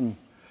church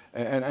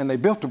and they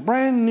built a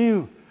brand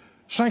new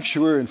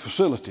sanctuary and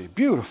facility,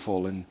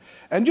 beautiful, and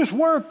just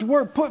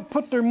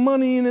put their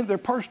money in it, their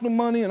personal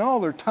money and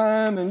all their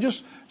time and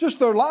just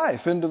their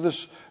life into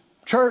this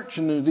church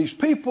and into these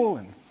people.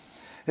 And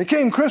it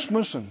came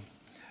Christmas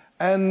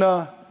and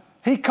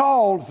he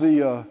called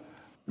the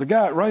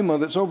guy at Rhema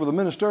that's over the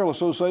Ministerial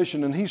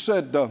Association, and he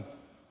said,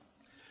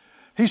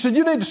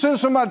 you need to send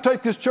somebody to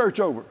take this church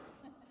over.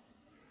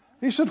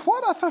 He said,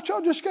 what? I thought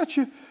y'all just got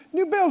your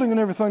new building and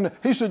everything.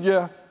 He said,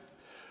 yeah.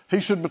 He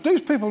said, but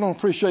these people don't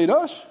appreciate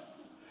us.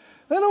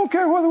 They don't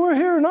care whether we're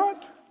here or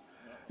not.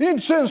 You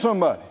need to send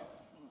somebody.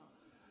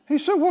 He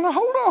said, well, now,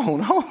 hold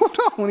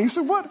on. He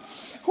said, what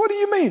do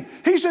you mean?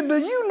 He said, do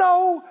you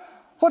know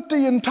what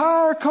the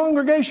entire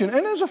congregation,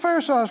 and it's a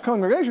fair-sized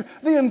congregation,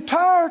 the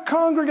entire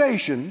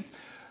congregation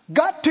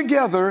got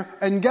together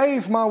and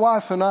gave my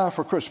wife and I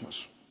for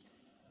Christmas?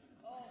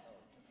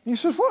 He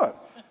said, what?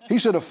 He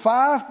said, a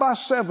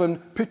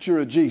 5x7 picture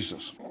of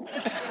Jesus.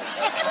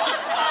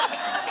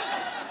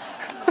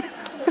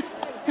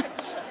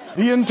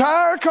 The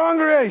entire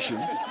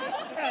congregation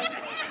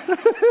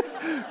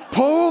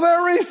pulled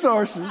their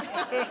resources,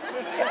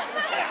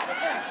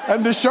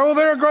 and to show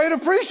their great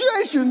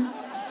appreciation,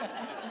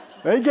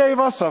 they gave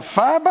us a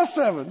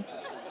 5x7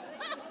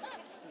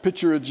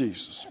 picture of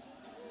Jesus.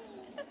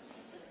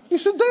 He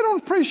said, they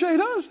don't appreciate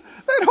us.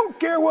 They don't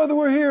care whether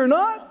we're here or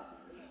not.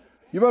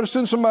 You better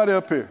send somebody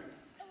up here.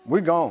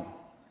 We're gone.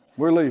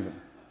 We're leaving.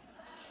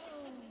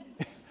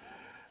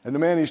 And the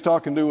man he's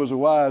talking to was a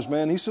wise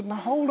man. He said, now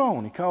hold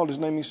on. He called his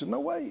name. He said, no,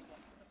 wait.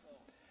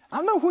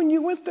 I know when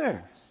you went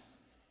there.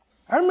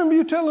 I remember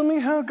you telling me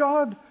how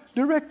God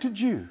directed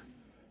you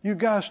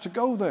guys to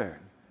go there.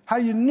 How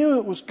you knew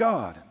it was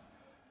God.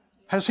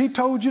 Has he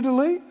told you to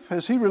leave?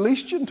 Has he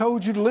released you and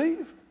told you to leave?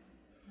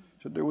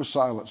 He said, there was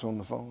silence on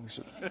the phone. He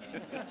said,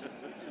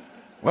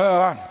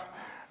 well,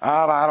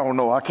 I don't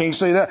know. I can't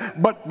say that.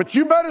 But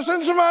you better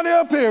send somebody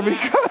up here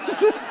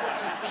because...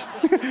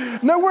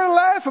 No, we're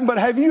laughing, but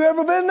have you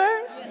ever been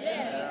there?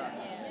 Yes.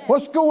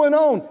 What's going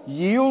on?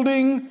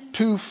 Yielding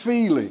to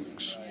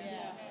feelings.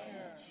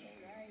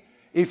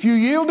 If you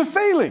yield to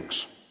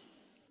feelings,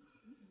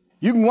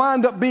 you can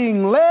wind up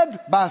being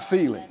led by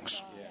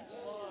feelings.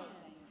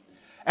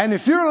 And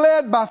if you're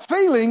led by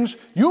feelings,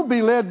 you'll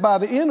be led by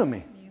the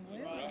enemy.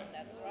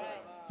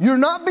 You're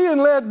not being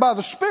led by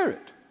the Spirit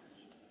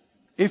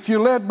if you're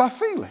led by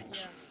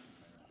feelings.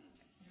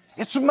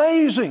 It's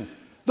amazing.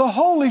 The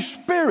Holy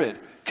Spirit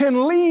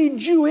can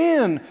lead you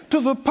in to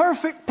the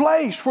perfect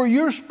place where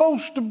you're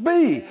supposed to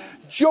be,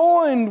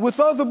 joined with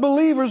other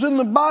believers in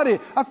the body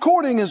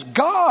according as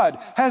God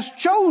has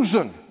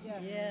chosen.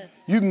 Yes.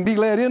 You can be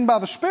led in by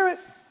the Spirit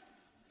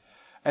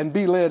and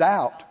be led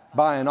out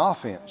by an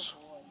offense.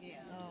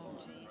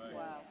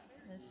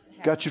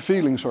 Got your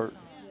feelings hurt.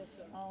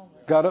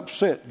 Got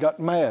upset. Got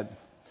mad.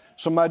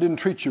 Somebody didn't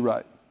treat you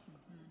right.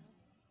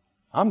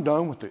 I'm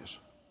done with this.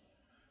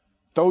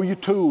 Throw your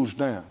tools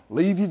down.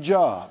 Leave your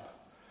job.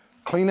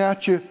 Clean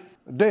out your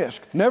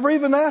desk. Never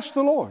even ask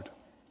the Lord.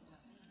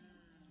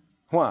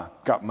 Why?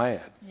 Got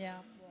mad. Yeah.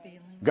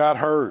 Got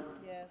hurt.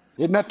 Yes.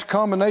 Isn't that the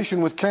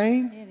combination with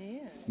Cain? It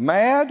is.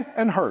 Mad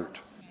and hurt.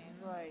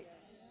 Right.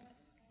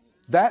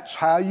 That's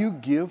how you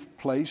give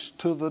place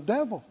to the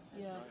devil.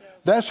 Yeah.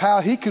 That's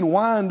how he can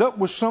wind up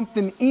with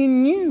something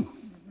in you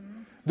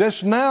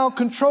that's now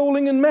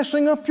controlling and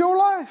messing up your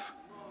life.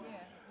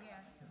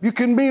 You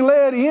can be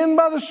led in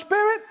by the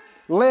Spirit,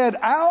 led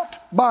out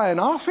by an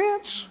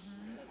offense,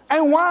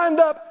 and wind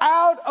up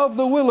out of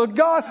the will of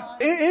God.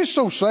 It's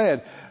so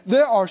sad.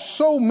 There are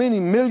so many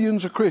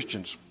millions of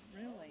Christians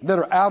that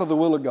are out of the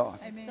will of God.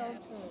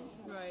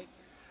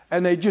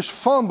 And they just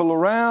fumble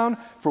around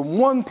from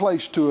one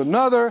place to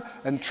another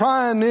and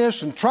trying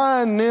this,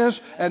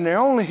 and they're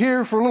only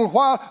here for a little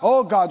while.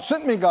 Oh, God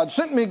sent me, God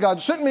sent me,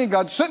 God sent me,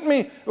 God sent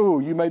me. Oh,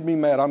 you made me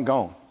mad. I'm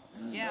gone.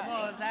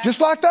 Yeah, exactly.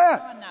 Just like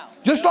that.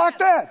 Just like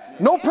that.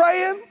 No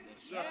praying.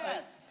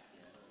 Yes.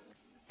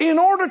 In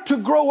order to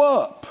grow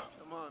up,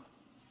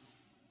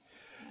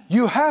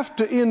 you have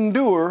to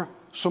endure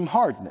some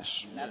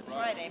hardness. That's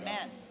right.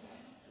 Amen.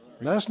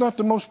 That's not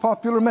the most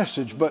popular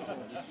message, but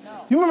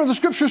you remember the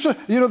scripture,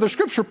 the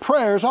scripture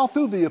prayers all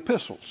through the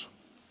epistles.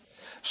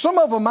 Some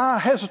of them I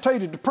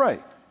hesitated to pray.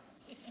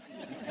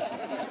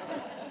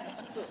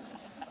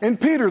 In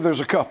Peter, there's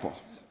a couple.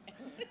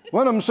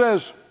 One of them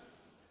says,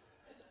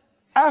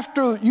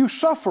 after you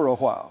suffer a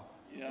while,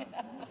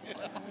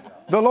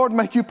 the Lord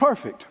make you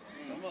perfect.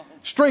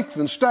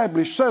 Strengthen,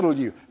 establish, settle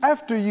you.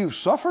 After you've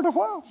suffered a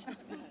while?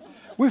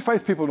 We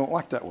faith people don't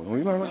like that one.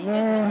 We're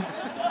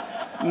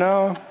like,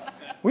 no.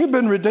 We've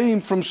been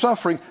redeemed from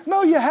suffering.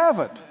 No, you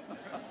haven't.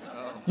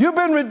 You've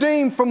been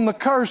redeemed from the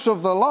curse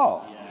of the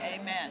law.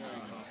 Amen.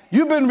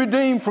 You've been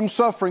redeemed from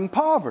suffering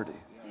poverty,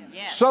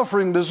 Yes.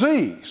 suffering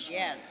disease.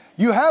 Yes.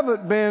 You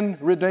haven't been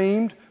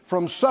redeemed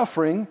from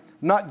suffering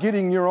not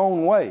getting your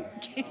own way,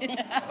 That's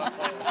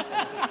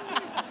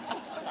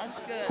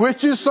good.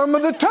 which is some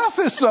of the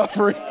toughest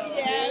suffering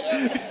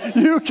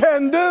you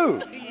can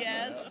do.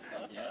 Yes.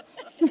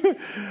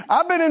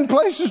 I've been in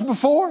places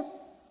before,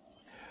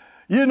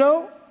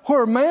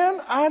 where,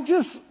 man, I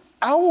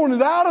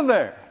wanted out of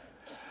there.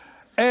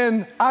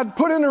 And I'd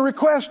put in a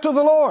request to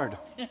the Lord.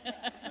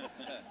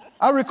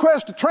 I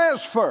request a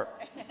transfer.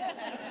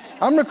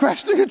 I'm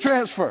requesting a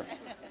transfer.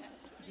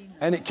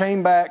 And it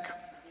came back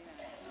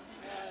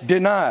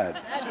denied.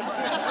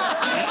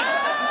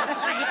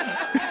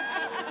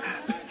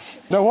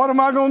 Now, what am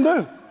I going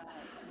to do?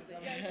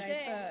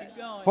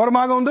 What am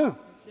I going to do?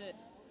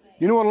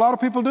 You know what a lot of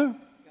people do?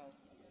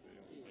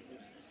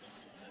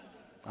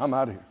 I'm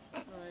out of here.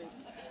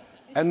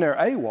 And they're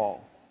AWOL.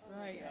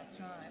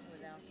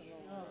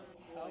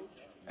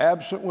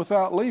 Absent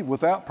without leave,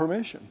 without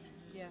permission.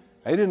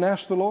 They didn't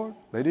ask the Lord.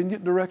 They didn't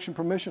get direction,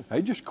 permission.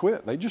 They just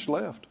quit. They just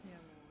left.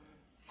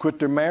 Quit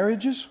their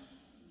marriages.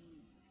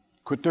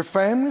 Quit their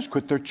families.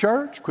 Quit their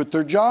church. Quit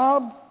their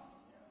job.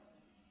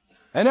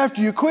 And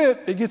after you quit,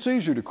 it gets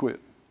easier to quit.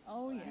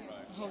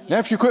 And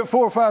after you quit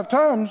 4 or 5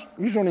 times,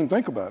 you just don't even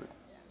think about it.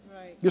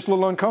 Gets a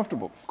little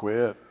uncomfortable.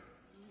 Quit.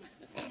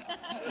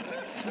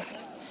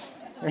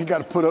 Ain't got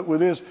to put up with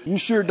this. You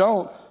sure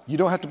don't. You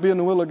don't have to be in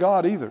the will of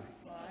God either.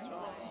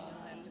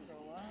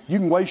 You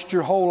can waste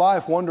your whole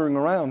life wandering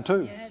around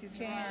too. That's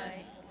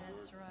right.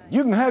 That's right.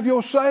 You can have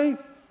your say.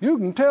 You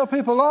can tell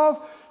people off.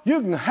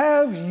 You can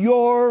have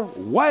your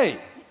way.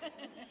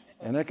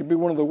 And that could be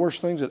one of the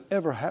worst things that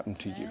ever happened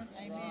to you.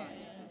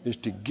 Is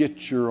to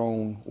get your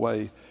own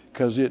way,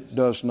 because it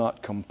does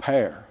not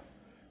compare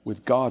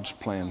with God's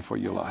plan for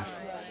your life.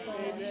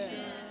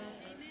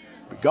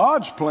 But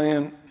God's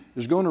plan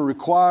is going to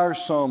require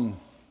some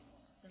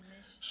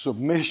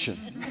submission.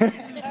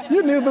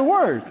 You knew the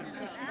word.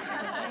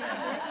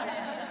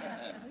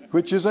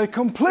 Which is a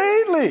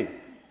completely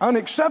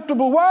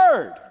unacceptable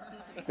word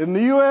in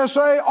the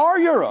USA or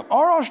Europe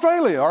or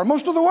Australia or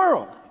most of the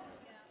world.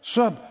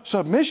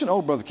 Submission.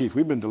 Oh, Brother Keith,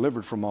 we've been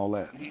delivered from all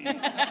that.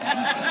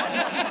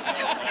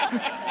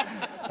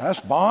 That's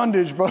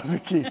bondage, Brother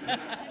Keith.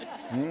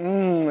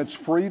 It's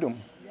freedom.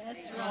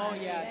 That's right.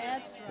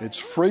 That's right. It's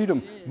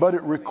freedom, but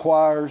it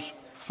requires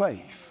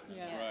faith.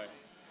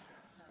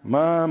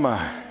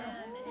 My.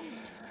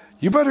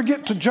 You better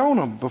get to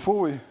Jonah before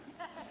we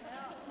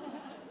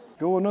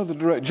go another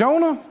direction.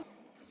 Jonah,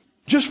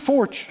 just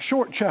 4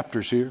 short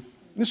chapters here.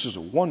 This is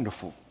a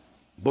wonderful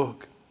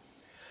book.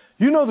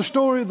 You know the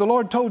story. The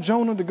Lord told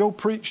Jonah to go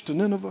preach to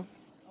Nineveh.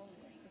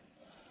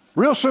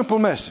 Real simple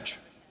message.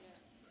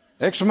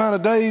 X amount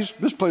of days,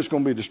 this place is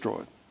going to be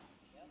destroyed.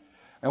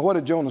 And what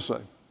did Jonah say?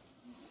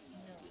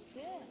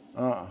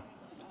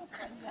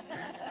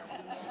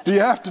 Do you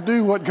have to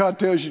do what God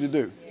tells you to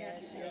do?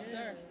 Yes,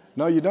 sir.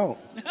 No, you don't.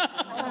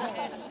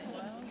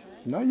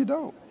 No, you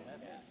don't.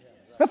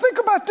 Now think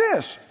about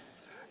this.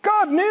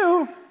 God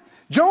knew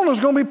Jonah was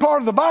going to be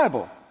part of the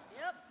Bible.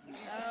 Yep.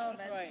 Oh,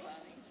 that's right.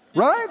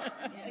 Right?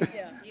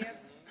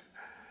 Yep.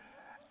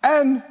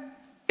 And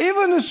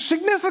even as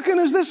significant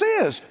as this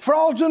is for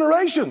all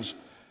generations,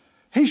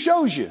 he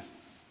shows you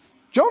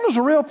Jonah's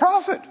a real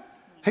prophet.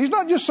 He's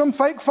not just some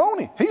fake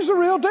phony. He's the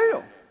real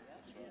deal.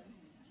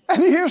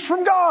 And he hears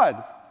from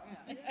God.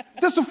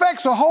 This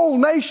affects a whole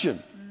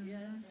nation.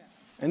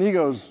 And he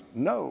goes,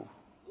 no,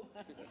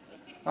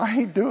 I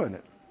ain't doing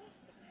it.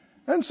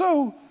 And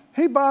so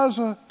he buys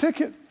a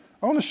ticket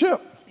on a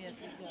ship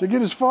to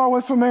get as far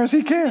away from there as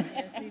he can.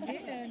 Yes, he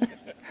did.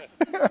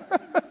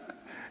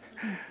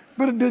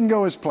 But it didn't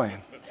go as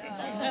planned.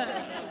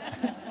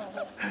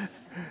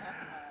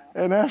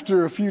 And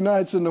after a few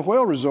nights in the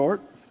whale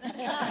resort,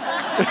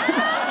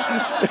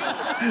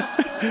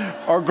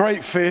 or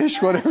great fish,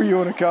 whatever you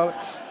want to call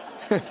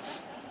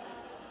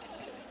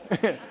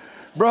it,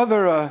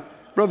 Brother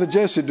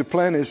Jesse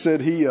Duplantis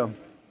said he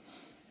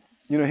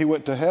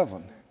went to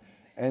heaven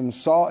and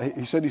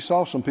he said he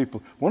saw some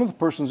people. One of the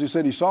persons he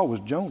said he saw was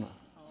Jonah.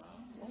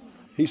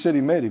 He said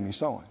he met him. He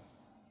saw him.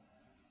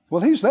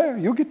 Well, he's there.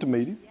 You'll get to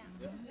meet him.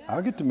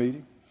 I'll get to meet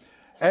him.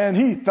 And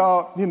he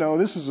thought,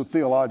 this is a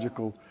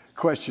theological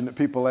question that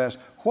people ask,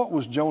 what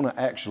was Jonah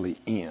actually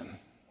in?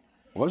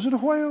 Was it a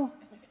whale?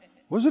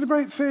 Was it a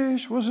great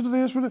fish? Was it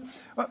this?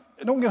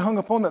 Don't get hung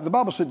up on that. The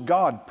Bible said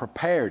God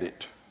prepared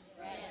it.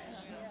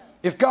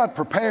 If God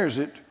prepares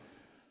it,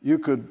 you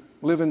could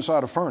live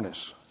inside a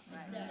furnace.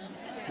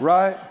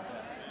 Right?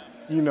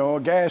 You know, a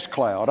gas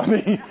cloud. I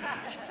mean,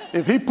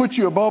 if he put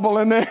you a bubble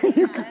in there,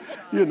 you could,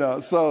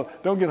 so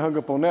don't get hung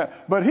up on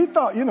that. But he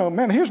thought,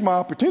 man, here's my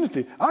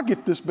opportunity. I'll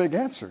get this big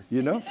answer,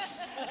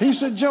 He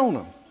said,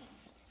 Jonah,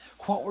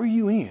 what were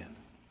you in?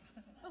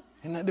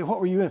 And what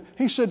were you in?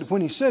 He said,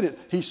 when he said it,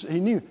 he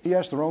knew he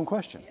asked the wrong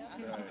question.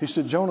 He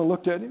said, Jonah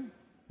looked at him,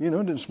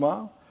 didn't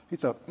smile. He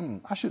thought,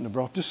 I shouldn't have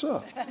brought this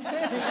up.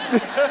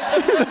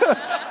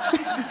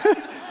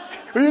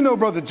 Well,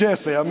 Brother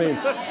Jesse, I mean,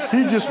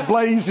 he just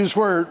blazes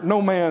where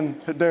no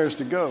man dares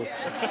to go.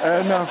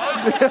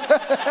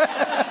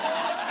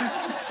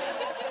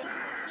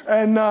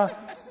 And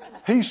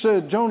he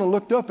said, Jonah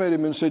looked up at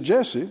him and said,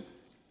 Jesse,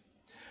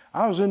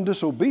 I was in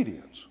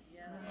disobedience.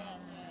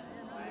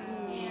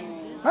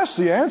 That's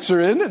the answer,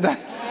 isn't it?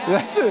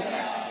 That's it.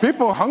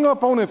 People hung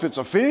up on if it's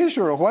a fish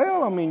or a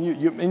whale. I mean,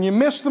 you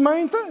miss the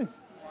main thing.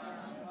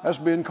 That's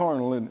being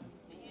carnal, isn't it?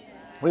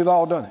 We've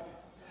all done it.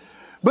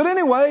 But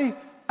anyway,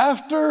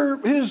 after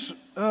his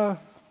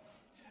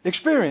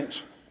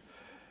experience,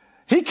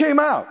 he came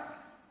out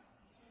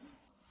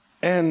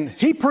and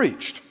he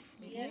preached.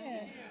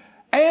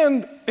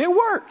 And it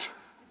worked.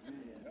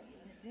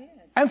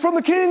 And from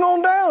the king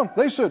on down,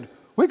 they said,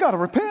 we got to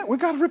repent. We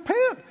got to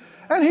repent.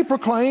 And he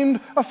proclaimed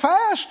a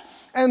fast,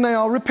 and they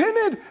all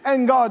repented.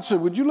 And God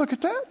said, would you look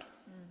at that?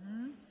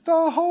 Mm-hmm.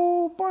 The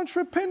whole bunch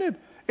repented.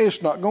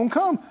 It's not going to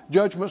come.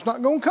 Judgment's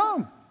not going to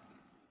come.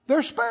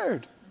 They're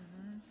spared.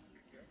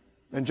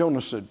 Mm-hmm. And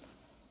Jonah said,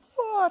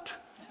 what?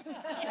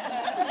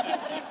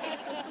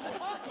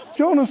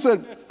 Jonah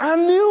said, I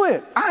knew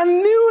it. I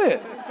knew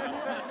it.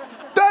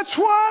 That's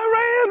why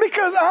I ran,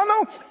 because I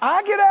know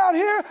I get out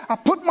here, I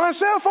put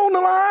myself on the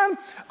line,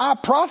 I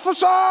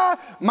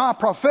prophesy, my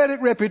prophetic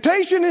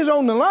reputation is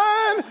on the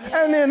line,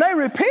 and then they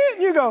repent,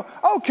 and you go,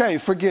 okay,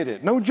 forget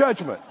it, no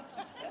judgment.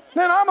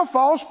 Then I'm a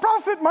false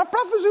prophet, my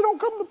prophecy don't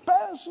come to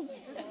pass.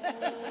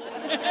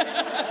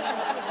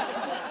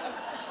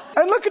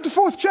 And look at the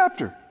 4th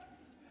chapter.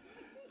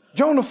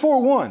 Jonah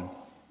 4:1.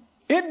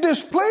 It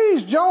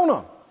displeased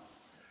Jonah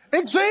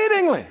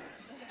exceedingly.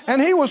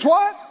 And he was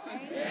what?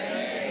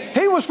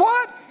 He was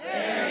what?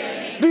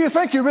 Do you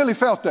think he really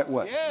felt that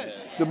way?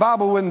 Yes. The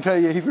Bible wouldn't tell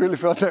you he really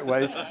felt that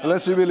way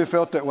unless he really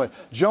felt that way.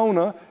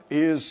 Jonah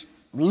is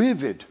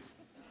livid.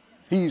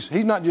 He's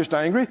not just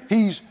angry,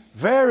 he's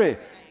very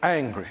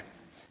angry.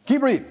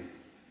 Keep reading.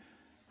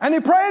 And he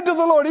prayed to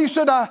the Lord. He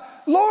said,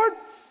 Lord,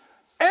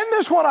 isn't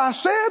this what I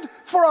said?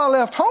 For I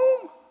left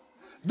home.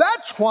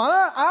 That's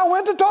why I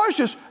went to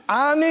Tarshish.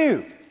 I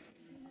knew.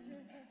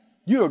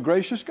 You're a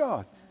gracious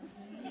God.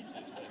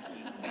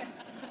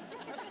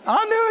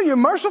 I knew you're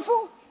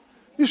merciful.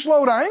 You're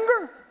slow to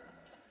anger.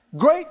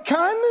 Great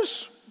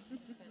kindness.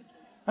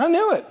 I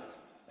knew it.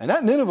 And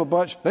that Nineveh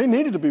bunch, they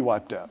needed to be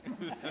wiped out.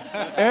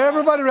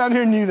 Everybody around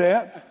here knew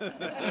that.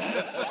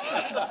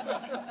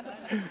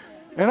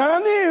 And I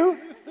knew.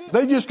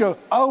 They just go,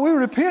 oh, we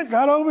repent,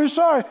 God, oh, we're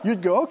sorry.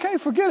 You'd go, okay,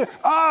 forget it.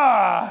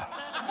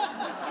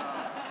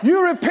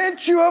 You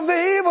repent you of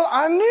the evil.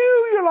 I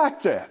knew you're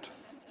like that.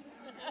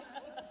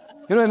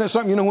 And that's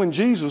something, when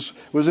Jesus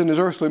was in his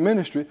earthly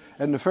ministry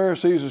and the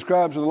Pharisees and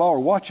scribes of the law were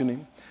watching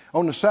him,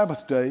 on the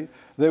Sabbath day,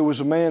 there was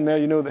a man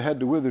there, that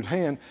had the withered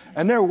hand,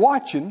 and they're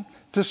watching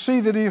to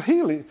see that he'll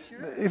heal him.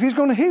 If he's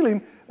going to heal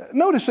him,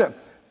 notice that.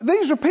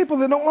 These are people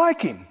that don't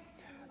like him.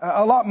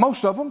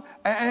 Most of them.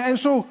 And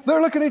so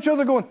they're looking at each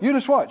other going, you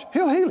just watch.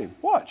 He'll heal him.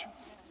 Watch.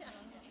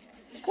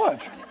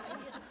 Watch.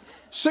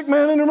 Sick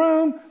man in the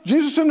room,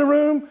 Jesus in the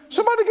room,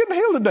 somebody getting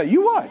healed today.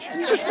 You watch.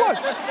 You just watch.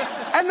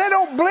 And they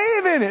don't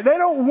believe in it. They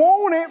don't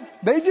want it.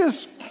 They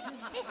just...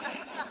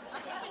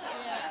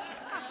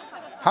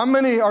 How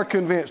many are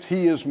convinced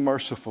he is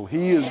merciful?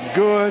 He is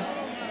good.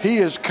 He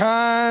is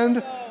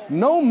kind.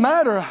 No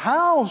matter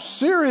how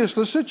serious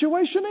the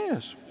situation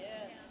is.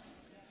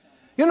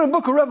 In the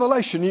book of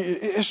Revelation,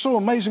 it's so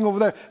amazing over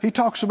there. He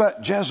talks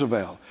about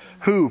Jezebel,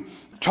 who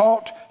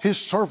taught his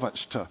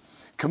servants to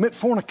commit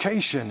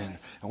fornication and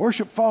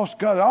worship false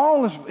gods,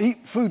 all this,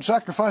 eat food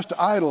sacrificed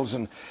to idols,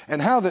 and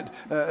how that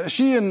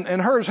she and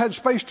hers had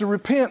space to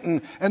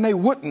repent and they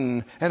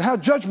wouldn't, and how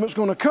judgment's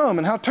going to come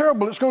and how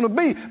terrible it's going to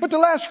be. But the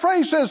last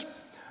phrase says,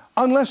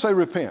 unless they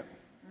repent.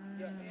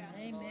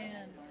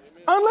 Amen.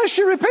 Unless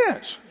she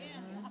repents.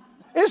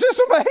 Is this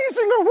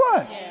amazing or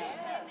what?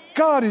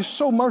 God is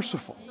so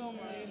merciful.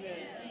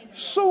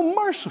 So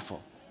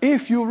merciful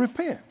if you'll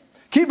repent.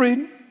 Keep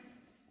reading.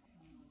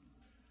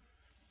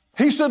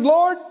 He said,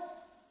 Lord,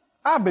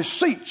 I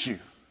beseech you,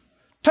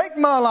 take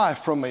my life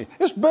from me.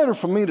 It's better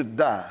for me to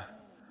die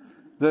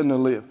than to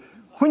live.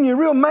 When you're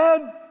real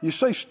mad, you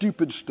say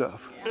stupid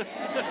stuff.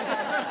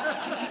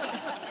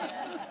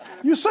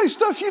 You say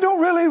stuff you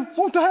don't really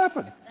want to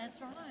happen.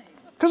 That's right.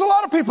 Because a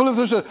lot of people, if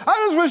they say,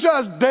 I just wish I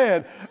was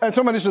dead, and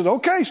somebody says,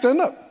 okay,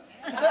 stand up.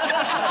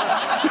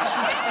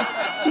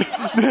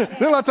 Then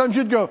a lot of times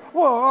you'd go,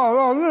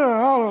 well, no,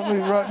 I don't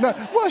mean right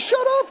now. Well,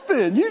 shut up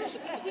then.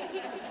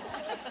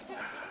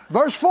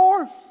 Verse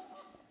 4.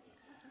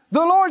 The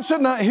Lord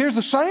said, now here's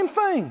the same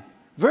thing.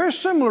 Very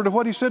similar to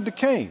what he said to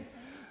Cain.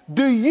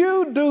 Do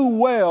you do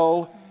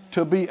well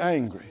to be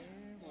angry?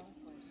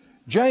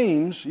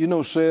 James,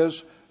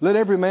 says, let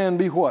every man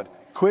be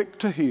what? Quick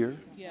to hear.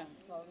 Yeah.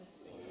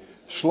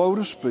 Slow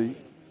to speak.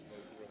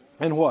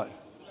 And what?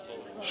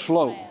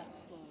 Slow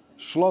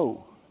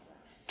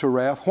to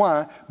wrath.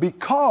 Why?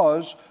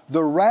 Because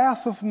the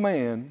wrath of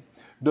man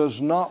does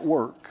not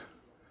work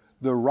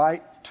the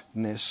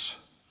rightness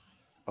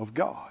of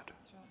God.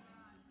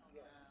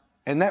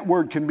 And that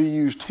word can be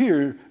used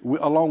here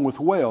along with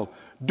well.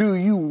 Do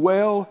you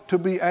well to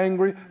be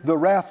angry? The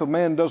wrath of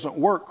man doesn't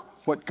work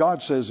what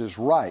God says is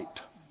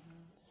right.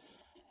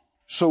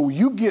 So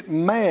you get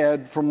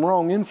mad from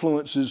wrong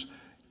influences,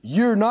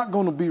 you're not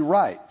going to be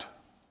right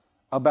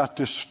about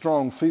this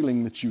strong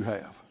feeling that you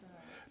have.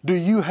 Do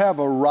you have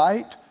a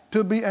right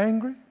to be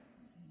angry?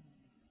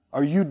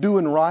 Are you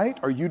doing right?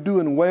 Are you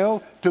doing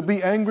well to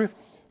be angry?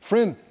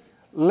 Friend,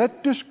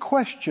 let this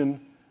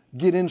question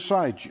get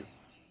inside you.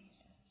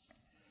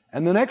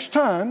 And the next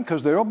time,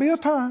 because there'll be a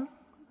time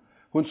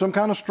when some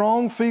kind of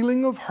strong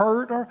feeling of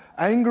hurt or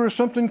anger or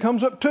something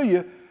comes up to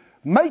you,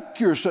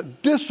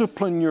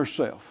 discipline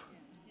yourself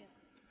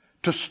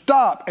to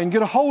stop and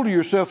get a hold of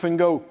yourself and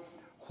go,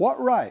 what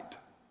right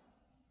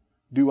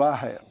do I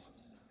have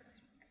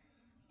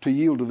to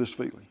yield to this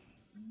feeling,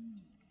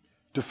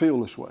 to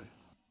feel this way?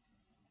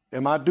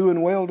 Am I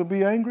doing well to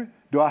be angry?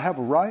 Do I have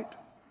a right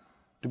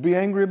to be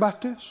angry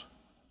about this?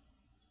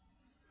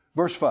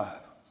 Verse 5.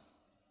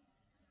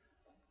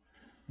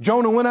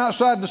 Jonah went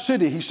outside the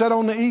city. He sat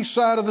on the east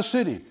side of the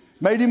city,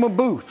 made him a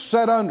booth,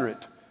 sat under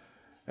it.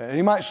 And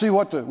he might see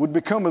what would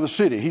become of the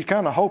city. He's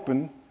kind of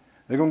hoping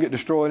they're going to get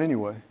destroyed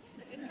anyway.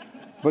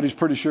 But he's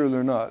pretty sure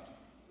they're not.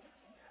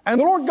 And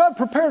the Lord God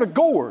prepared a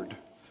gourd,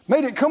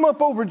 made it come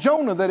up over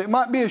Jonah that it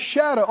might be a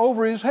shadow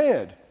over his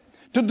head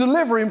to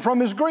deliver him from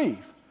his grief.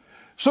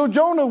 So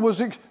Jonah was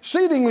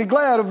exceedingly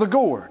glad of the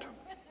gourd.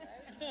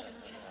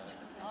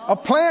 A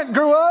plant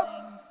grew up.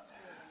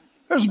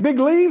 There's big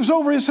leaves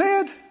over his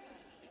head.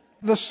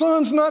 The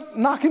sun's not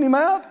knocking him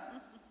out.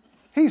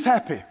 He's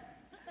happy.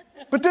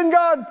 But then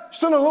God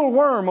sent a little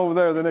worm over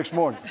there the next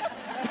morning.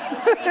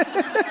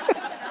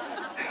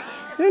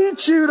 He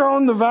chewed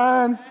on the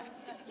vine,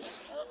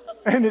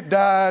 and it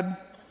died,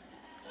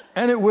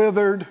 and it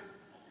withered.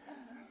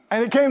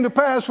 And it came to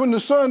pass when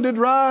the sun did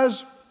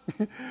rise,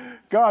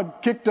 God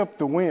kicked up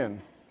the wind.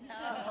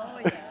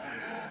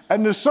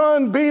 And the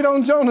sun beat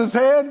on Jonah's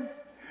head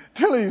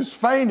till he was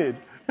fainted,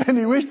 and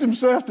he wished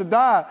himself to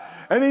die.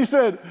 And he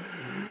said,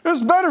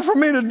 it's better for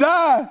me to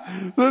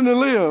die than to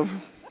live.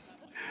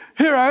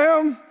 Here I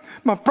am.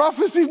 My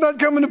prophecy's not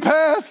coming to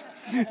pass.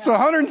 It's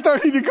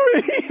 130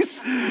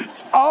 degrees.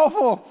 It's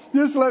awful.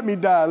 Just let me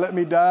die. Let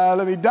me die.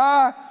 Let me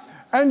die.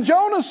 And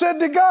Jonah said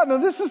to God, now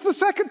this is the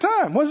second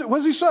time. What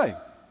does he say?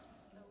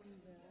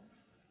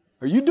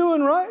 Are you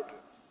doing right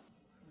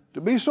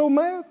to be so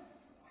mad?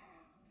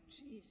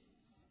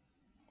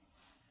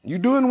 You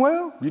doing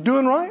well? You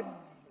doing right?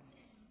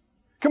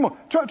 Come on.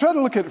 Try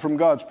to look at it from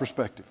God's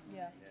perspective.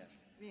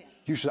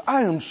 You say,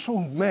 I am so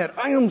mad.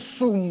 I am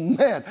so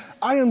mad.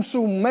 I am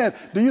so mad.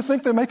 Do you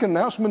think they make an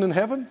announcement in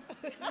heaven?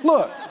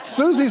 Look,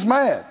 Susie's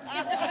mad.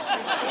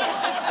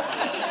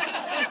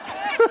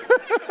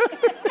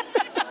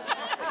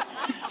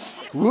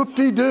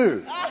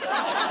 Whoop-de-doo.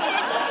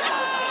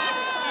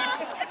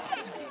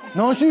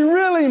 No, she's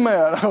really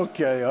mad.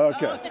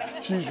 Okay.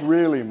 She's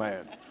really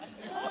mad.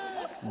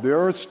 The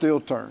earth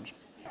still turns.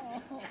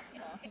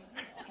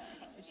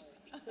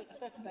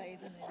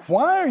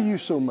 Why are you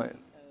so mad?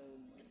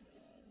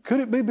 Could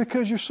it be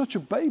because you're such a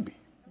baby?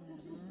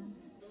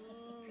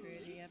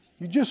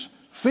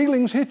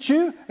 Feelings hit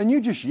you and you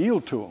just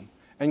yield to them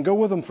and go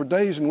with them for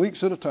days and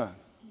weeks at a time.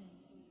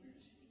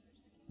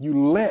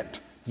 You let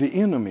the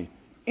enemy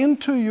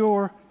into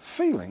your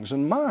feelings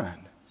and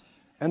mind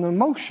and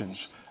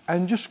emotions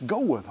and just go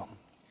with them.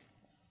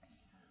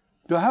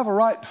 Do I have a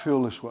right to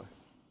feel this way?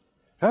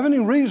 Do I have any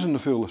reason to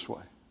feel this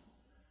way?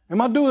 Am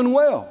I doing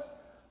well?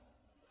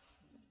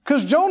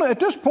 Because Jonah, at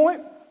this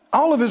point,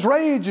 all of his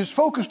rage is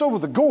focused over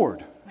the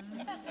gourd.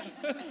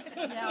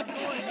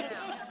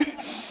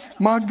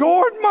 My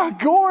gourd, my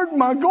gourd,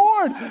 my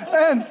gourd.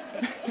 And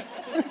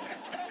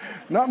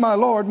not my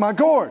Lord, my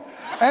gourd.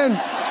 And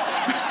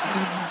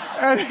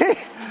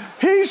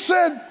he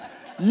said,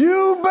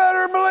 you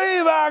better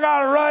believe I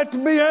got a right to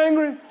be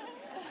angry.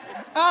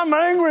 I'm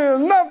angry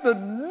enough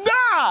to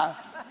die.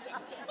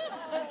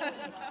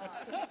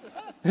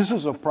 This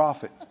is a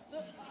prophet.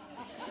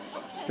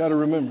 Got to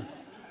remember.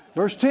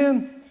 Verse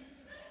 10.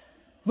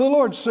 The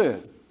Lord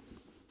said,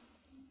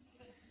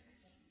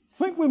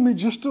 think with me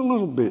just a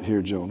little bit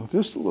here, Jonah,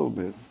 just a little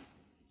bit.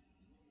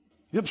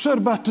 You upset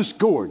about this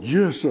gourd?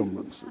 Yes, I'm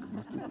upset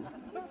about the gourd.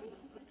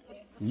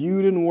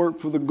 You didn't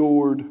work for the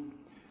gourd.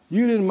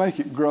 You didn't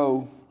make it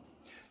grow.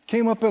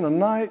 Came up in a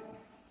night,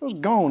 it was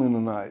gone in a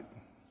night.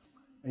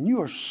 And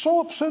you are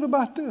so upset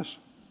about this.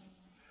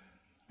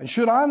 And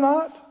should I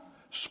not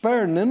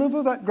spare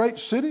Nineveh, that great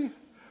city,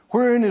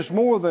 wherein is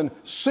more than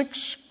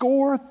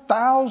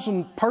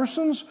 600,000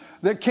 persons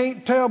that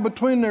can't tell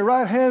between their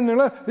right hand and their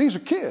left? These are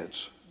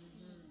kids.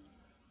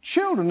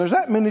 Children. There's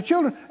that many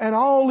children. And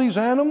all these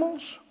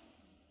animals.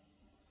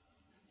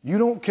 You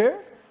don't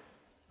care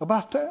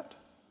about that?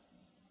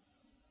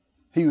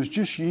 He was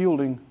just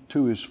yielding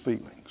to his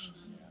feelings.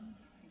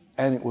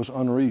 And it was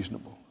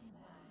unreasonable.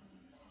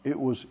 It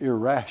was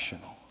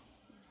irrational.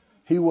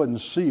 He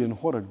wasn't seeing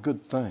what a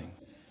good thing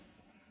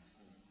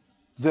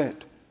that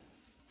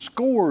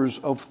scores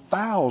of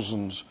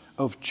thousands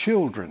of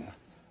children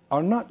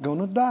are not going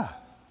to die.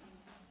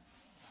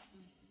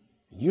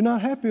 You're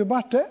not happy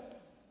about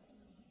that?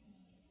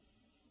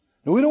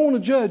 Now, we don't want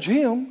to judge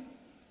him,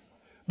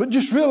 but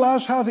just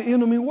realize how the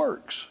enemy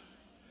works.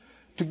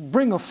 To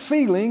bring a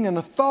feeling and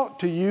a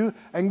thought to you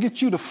and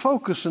get you to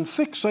focus and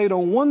fixate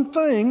on one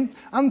thing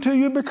until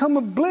you become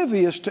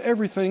oblivious to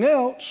everything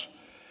else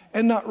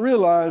and not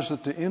realize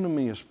that the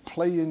enemy is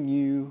playing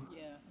you.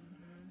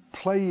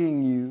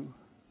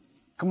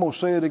 Come on,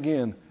 say it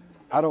again.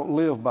 I don't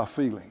live by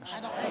feelings.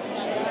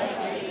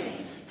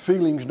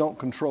 Feelings don't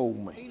control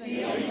me.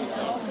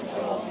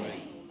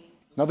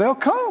 Now they'll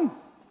come.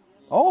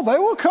 Oh, they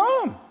will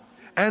come.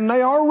 And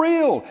they are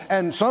real.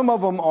 And some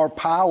of them are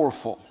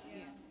powerful.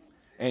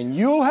 And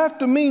you'll have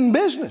to mean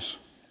business.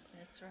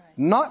 That's right.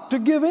 Not to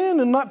give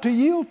in and not to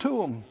yield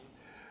to them.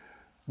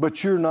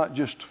 But you're not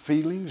just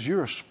feelings,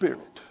 you're a spirit.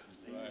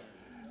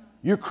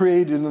 You're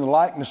created in the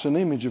likeness and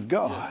image of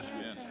God.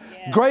 Yes.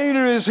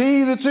 Greater is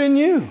He that's in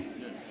you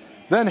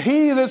than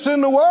he that's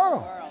in the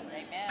world.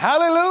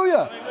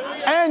 Hallelujah.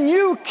 And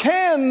you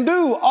can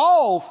do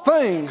all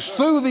things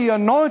through the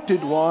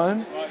Anointed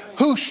One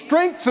who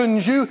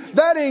strengthens you.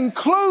 That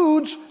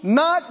includes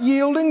not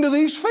yielding to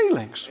these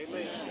feelings.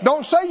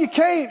 Don't say you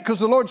can't, because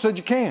the Lord said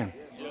you can.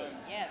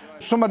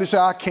 Somebody say,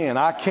 I can.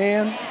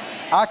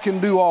 I can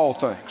do all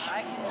things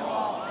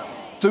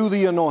through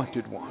the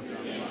Anointed One.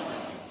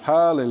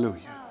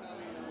 Hallelujah.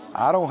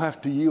 I don't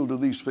have to yield to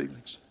these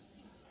feelings.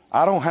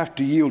 I don't have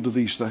to yield to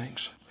these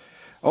things.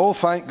 Oh,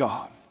 thank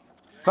God.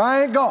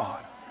 Thank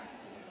God.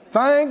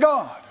 Thank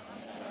God.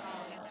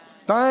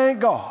 Thank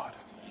God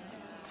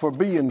for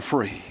being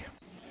free.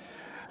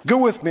 Go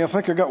with me. I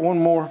think I got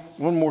one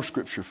more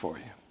scripture for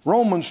you.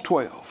 Romans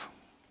 12.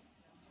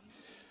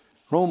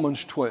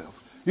 Romans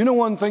 12. You know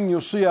one thing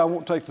you'll see, I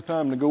won't take the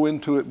time to go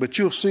into it, but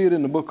you'll see it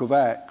in the book of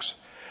Acts,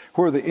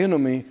 where the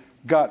enemy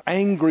got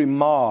angry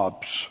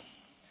mobs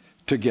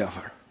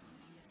together.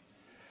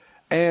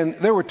 And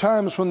there were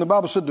times when the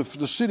Bible said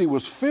the city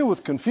was filled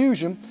with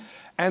confusion,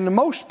 and the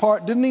most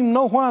part didn't even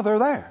know why they're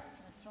there.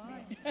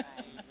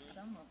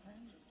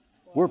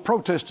 We're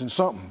protesting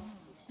something.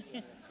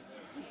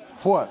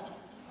 What?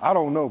 I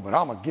don't know, but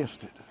I'm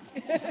against it.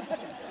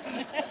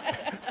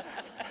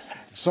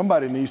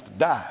 Somebody needs to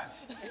die.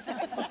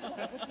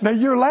 Now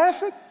you're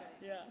laughing?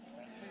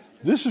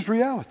 This is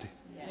reality.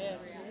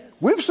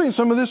 We've seen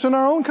some of this in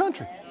our own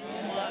country.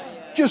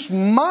 Just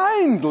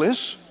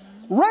mindless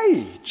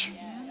rage.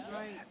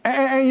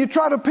 And you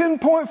try to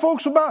pinpoint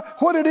folks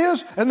about what it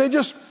is, and they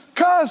just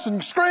cuss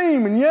and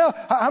scream and yell.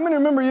 How many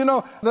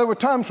remember, there were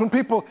times when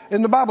people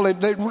in the Bible,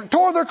 they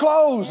tore their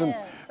clothes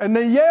and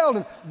they yelled.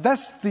 And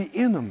that's the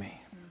enemy.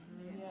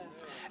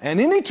 And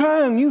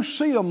anytime you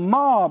see a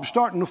mob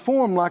starting to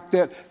form like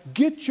that,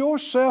 get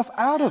yourself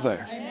out of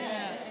there.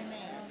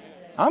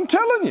 I'm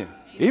telling you,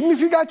 even if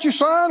you got your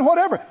sign,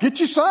 whatever, get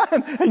your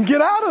sign and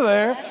get out of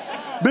there,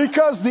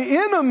 because the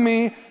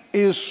enemy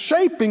is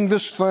shaping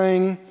this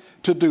thing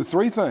to do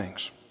three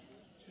things.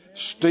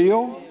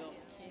 Steal,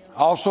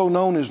 also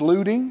known as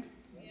looting.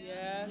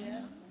 Yes.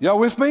 Y'all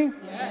with me?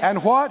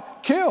 And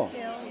what? Kill.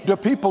 Do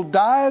people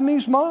die in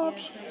these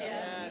mobs?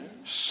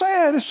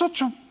 Sad. It's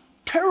such a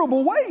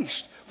terrible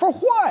waste. For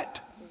what?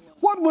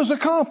 What was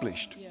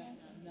accomplished?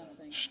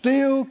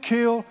 Steal,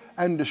 kill,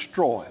 and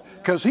destroy.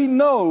 Because he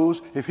knows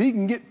if he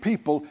can get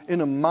people in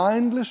a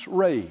mindless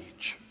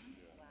rage,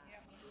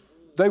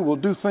 they will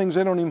do things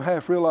they don't even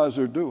half realize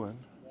they're doing.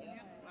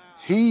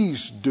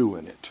 He's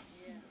doing it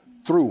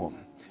through them.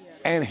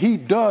 And he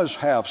does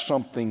have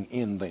something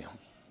in them.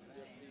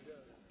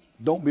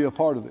 Don't be a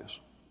part of this.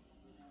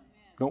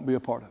 Don't be a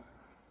part of it.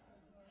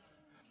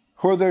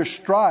 Where there's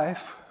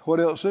strife, what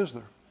else is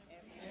there?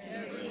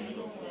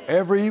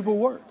 Every evil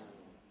work.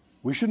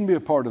 We shouldn't be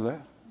a part of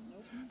that.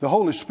 The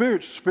Holy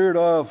Spirit's the spirit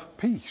of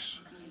peace.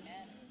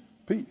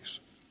 Peace.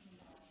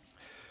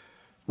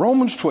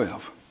 Romans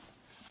 12,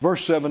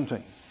 verse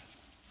 17.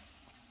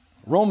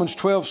 Romans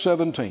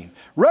 12:17.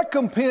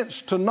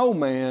 Recompense to no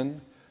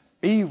man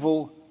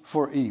evil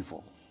for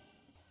evil.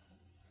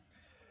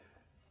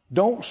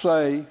 Don't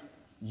say,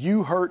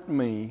 you hurt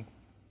me,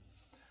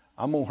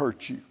 I'm going to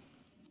hurt you.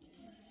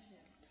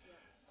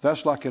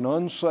 That's like an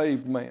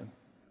unsaved man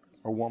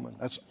or woman.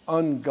 That's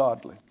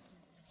ungodly.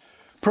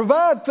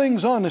 Provide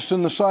things honest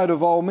in the sight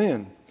of all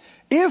men,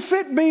 if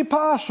it be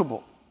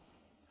possible.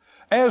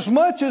 As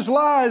much as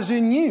lies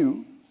in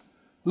you,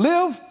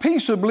 live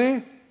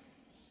peaceably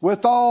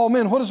with all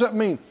men. What does that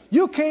mean?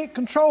 You can't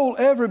control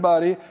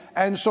everybody,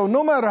 and so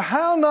no matter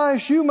how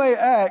nice you may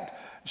act,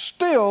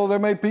 still there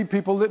may be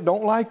people that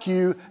don't like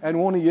you and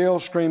want to yell,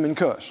 scream, and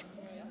cuss.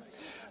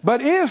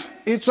 But if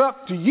it's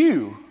up to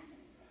you,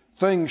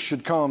 things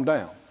should calm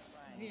down.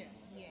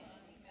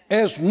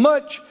 As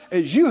much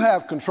as you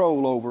have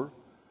control over,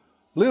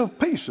 live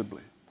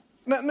peaceably.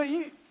 Now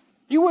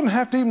you wouldn't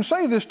have to even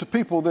say this to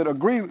people that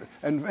agree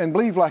and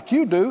believe like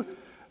you do.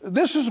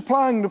 This is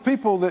applying to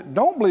people that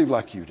don't believe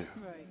like you do.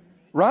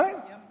 Right?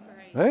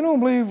 They don't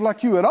believe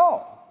like you at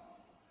all.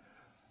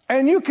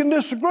 And you can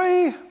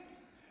disagree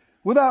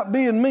without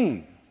being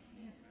mean.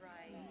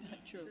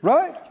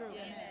 Right?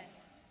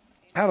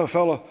 I had a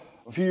fellow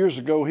a few years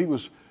ago, he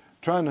was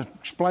trying to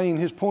explain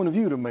his point of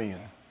view to me.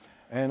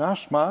 And I was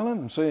smiling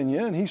and saying,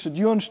 yeah. And he said,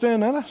 you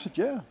understand that? I said,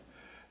 yeah.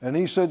 And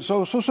he said,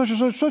 so such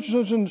and such,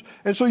 and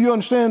so you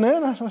understand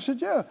that? I said,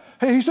 yeah.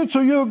 Hey, he said,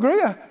 so you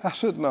agree? I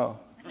said, no.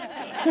 He said,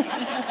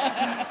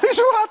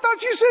 well, I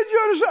thought you said you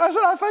understand. I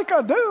said, I think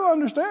I do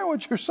understand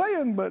what you're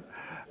saying, but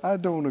I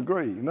don't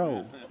agree.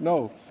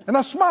 No. And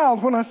I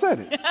smiled when I said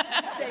it.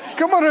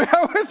 Come on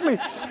with me.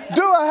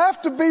 Do I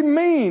have to be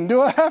mean?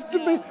 Do I have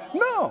to be?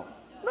 No.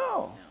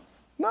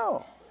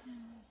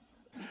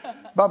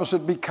 Bible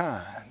said, be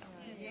kind,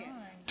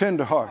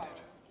 tender-hearted,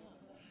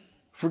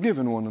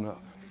 forgiving one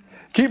another.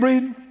 Keep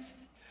reading.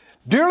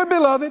 Dearly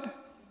beloved,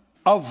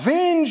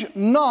 avenge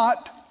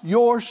not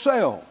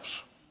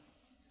yourselves.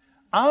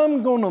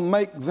 I'm going to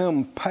make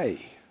them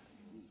pay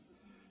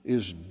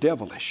is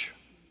devilish.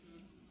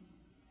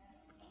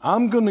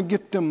 I'm going to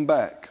get them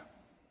back.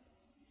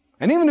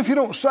 And even if you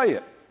don't say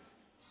it,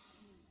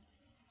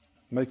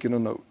 make it a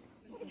note.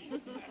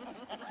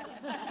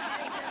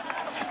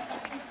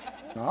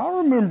 Now, I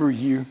remember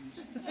you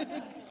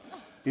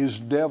is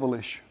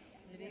devilish.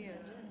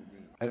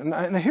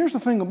 And here's the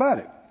thing about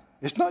it.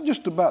 It's not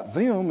just about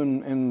them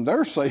and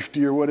their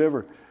safety or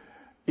whatever.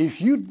 If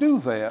you do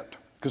that,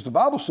 because the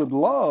Bible said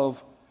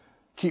love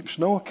keeps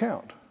no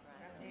account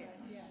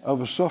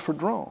of a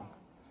suffered wrong.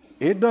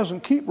 It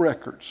doesn't keep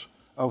records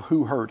of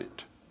who hurt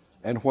it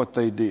and what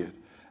they did.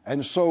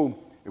 And so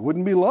it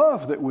wouldn't be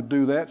love that would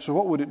do that. So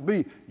what would it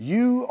be?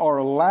 You are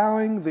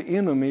allowing the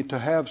enemy to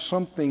have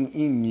something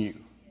in you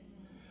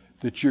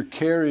that you're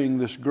carrying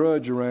this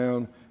grudge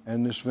around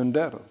and this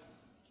vendetta.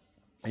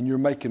 And you're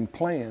making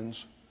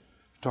plans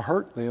to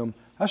hurt them.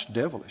 That's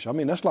devilish. I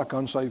mean, that's like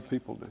unsaved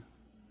people do.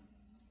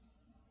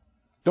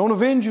 Don't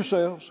avenge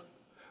yourselves,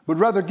 but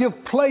rather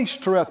give place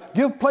to wrath.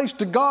 Give place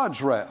to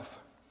God's wrath.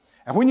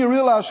 And when you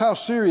realize how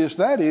serious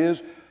that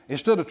is,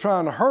 instead of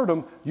trying to hurt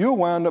them, you'll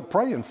wind up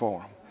praying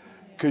for them.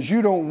 Because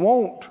you don't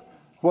want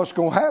what's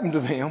going to happen to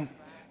them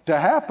to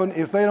happen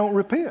if they don't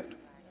repent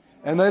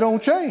and they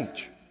don't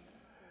change.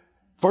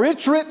 For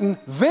it's written,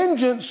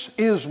 vengeance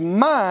is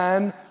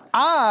mine,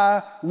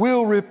 I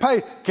will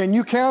repay. Can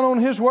you count on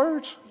his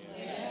words?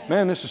 Yes.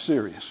 Man, this is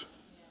serious.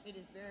 It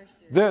is very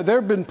serious. There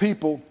have been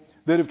people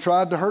that have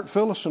tried to hurt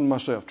Phyllis and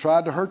myself,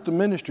 tried to hurt the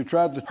ministry,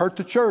 tried to hurt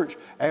the church.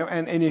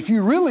 And if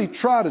you really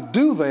try to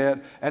do that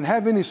and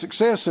have any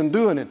success in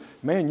doing it,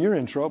 man, you're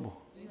in trouble.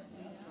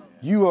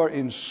 You are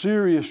in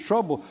serious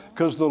trouble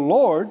because the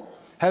Lord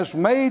has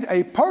made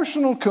a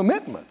personal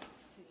commitment.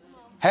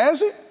 Has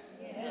he?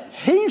 Yes.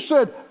 He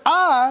said,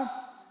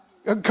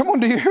 come on,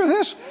 do you hear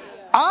this?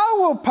 I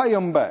will pay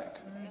them back.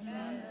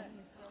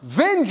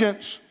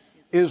 Vengeance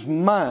is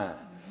mine.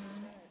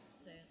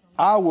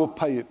 I will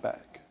pay it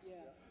back.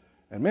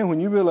 And man, when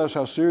you realize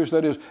how serious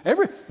that is,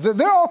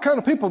 there are all kind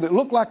of people that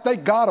look like they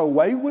got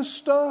away with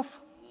stuff.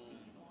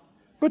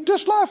 But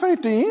this life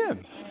ain't the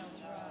end.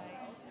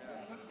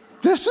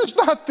 This is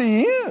not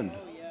the end.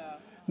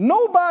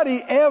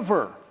 Nobody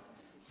ever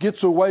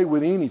gets away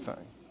with anything.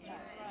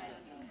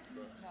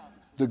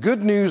 The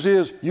good news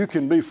is you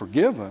can be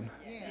forgiven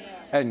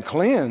and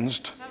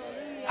cleansed.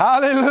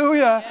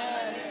 Hallelujah.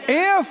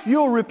 If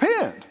you'll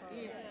repent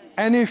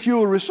and if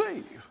you'll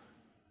receive.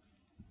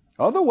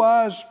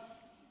 Otherwise,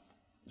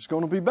 it's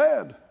going to be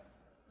bad.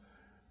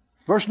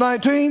 Verse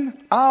 19,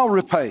 I'll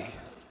repay,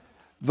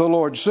 the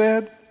Lord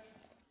said.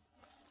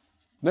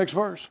 Next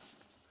verse.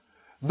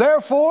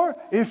 Therefore,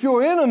 if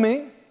your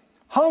enemy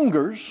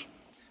hungers,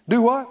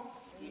 do what?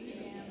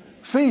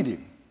 Feed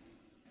him.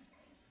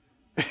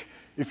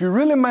 If you're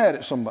really mad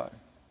at somebody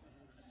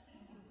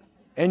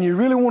and you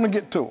really want to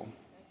get to them,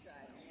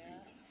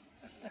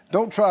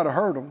 don't try to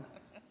hurt them.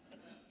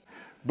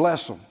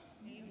 Bless them.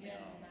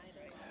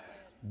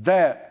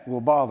 That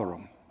will bother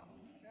them.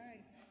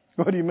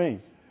 What do you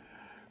mean?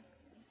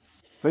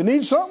 If they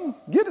need something,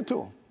 get it to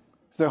them.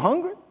 If they're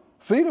hungry,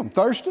 feed them.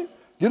 Thirsty,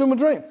 get them a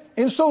drink.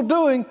 In so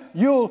doing,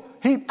 you'll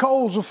heap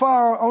coals of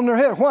fire on their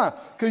head. Why?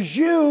 Because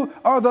you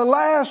are the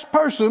last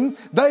person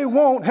they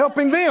want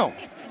helping them.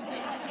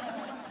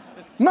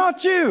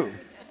 Not you.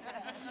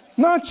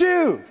 Not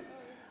you.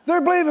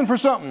 They're believing for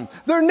something.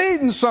 They're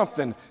needing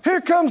something. Here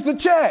comes the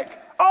check.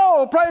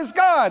 Oh, praise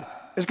God.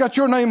 It's got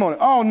your name on it.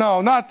 Oh,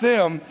 no, not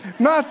them.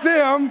 Not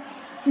them.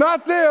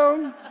 Not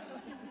them.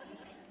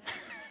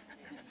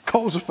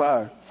 Coals of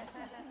fire.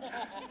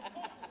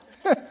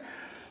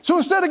 So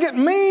instead of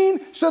getting mean,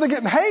 instead of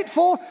getting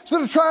hateful,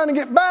 instead of trying to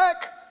get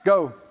back,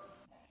 go,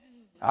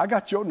 I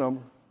got your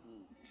number.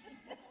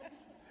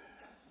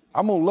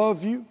 I'm going to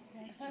love you.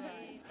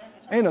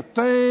 Ain't a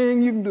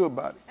thing you can do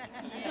about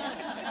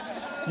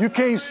it. You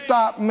can't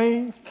stop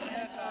me.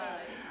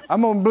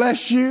 I'm going to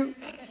bless you.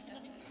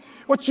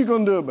 What you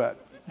going to do about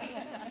it?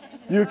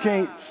 You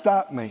can't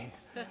stop me.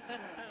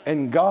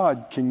 And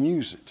God can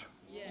use it.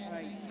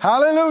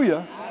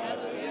 Hallelujah.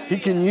 He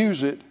can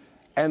use it.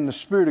 And the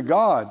Spirit of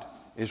God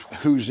is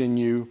who's in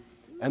you.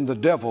 And the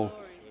devil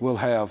will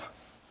have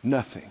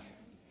nothing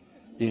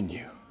in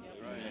you.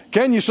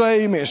 Can you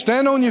say amen?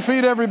 Stand on your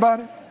feet,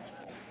 everybody.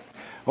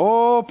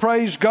 Oh,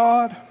 praise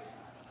God.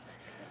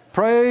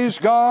 Praise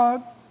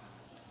God.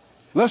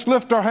 Let's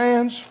lift our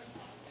hands.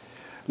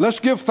 Let's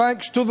give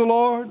thanks to the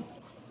Lord.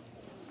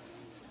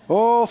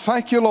 Oh,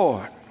 thank you,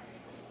 Lord.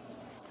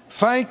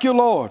 Thank you,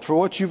 Lord, for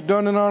what you've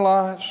done in our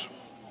lives.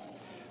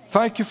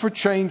 Thank you for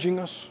changing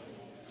us.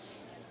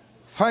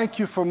 Thank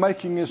you for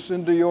making us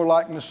into your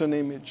likeness and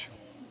image.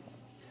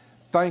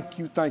 Thank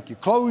you, thank you.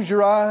 Close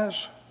your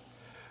eyes.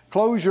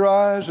 Close your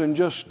eyes and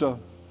just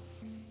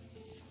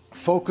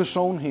focus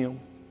on Him.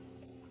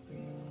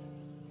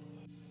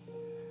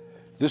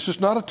 This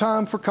is not a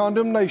time for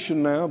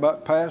condemnation now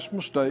about past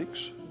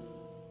mistakes.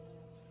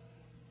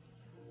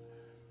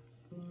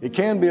 It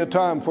can be a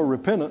time for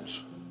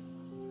repentance,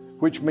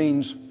 which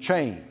means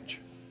change.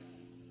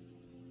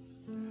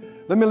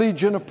 Let me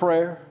lead you in a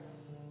prayer.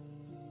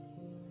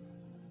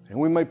 And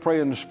we may pray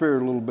in the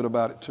Spirit a little bit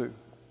about it too.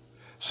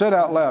 Say it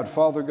out loud,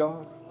 Father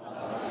God,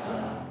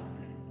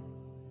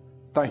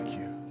 thank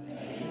you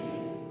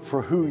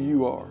for who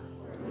you are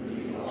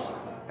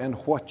and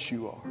what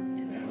you are.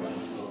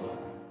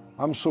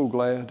 I'm so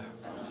glad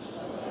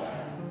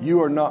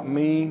you are not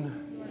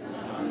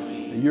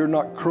mean. You're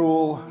not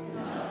cruel.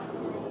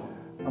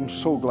 I'm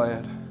so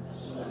glad.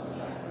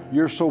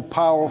 You're so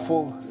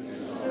powerful.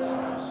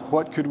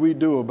 What could we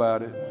do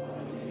about it?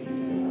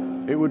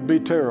 It would be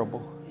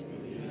terrible.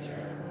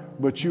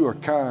 But you are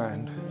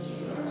kind.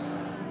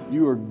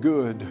 You are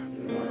good.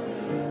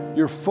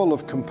 You're full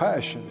of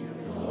compassion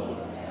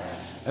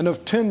and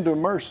of tender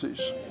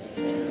mercies.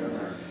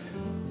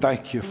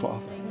 Thank you,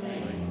 Father.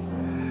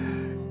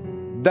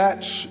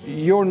 That's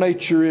your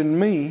nature in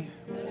me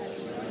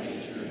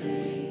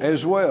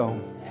as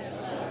well.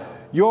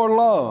 Your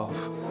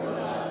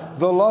love,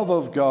 the love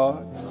of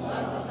God,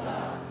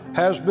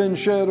 has been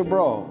shed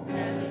abroad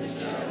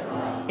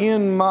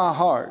in my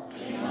heart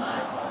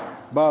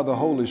by the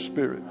Holy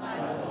Spirit.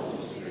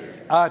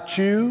 I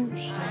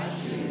choose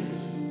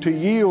to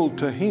yield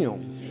to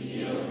Him.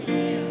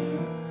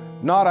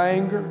 Not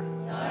anger,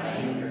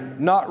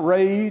 not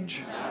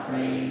rage,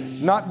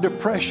 not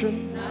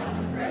depression,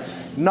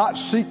 not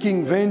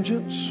seeking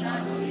vengeance.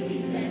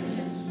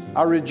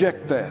 I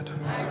reject that.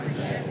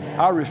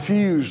 I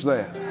refuse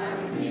that.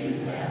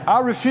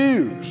 I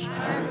refuse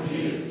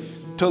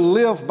to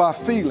live by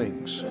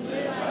feelings.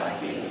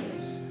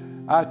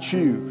 I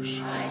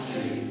choose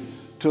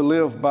to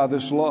live by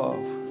this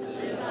love.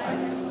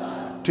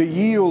 To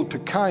yield to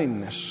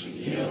kindness,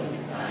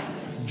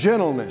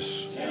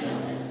 gentleness,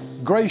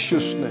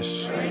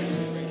 graciousness,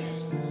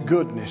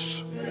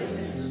 goodness.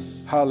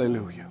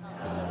 Hallelujah.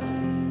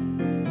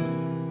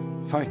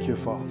 Thank you,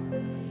 Father.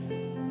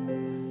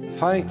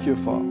 Thank you,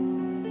 Father.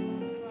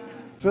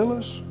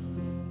 Phyllis,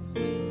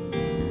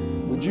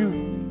 would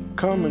you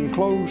come and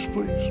close,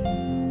 please?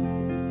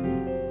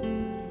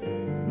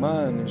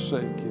 Mine is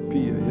seke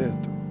pia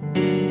yeto.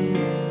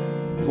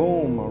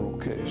 Voma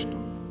orquesta.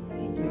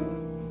 Thank you.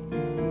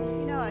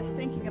 You know, I was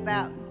thinking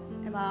about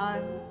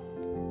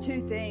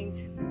two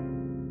things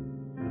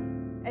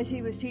as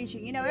he was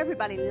teaching. You know,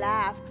 everybody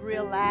laughed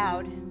real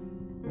loud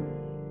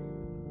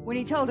when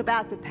he told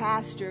about the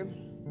pastor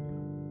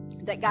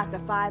that got the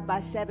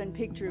 5x7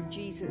 picture of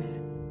Jesus.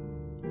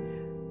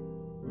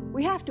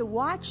 We have to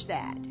watch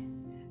that.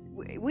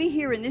 We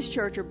here in this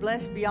church are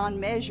blessed beyond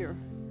measure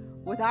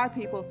with our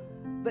people,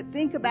 but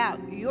think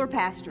about your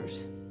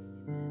pastors.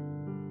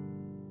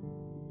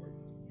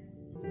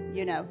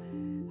 You know,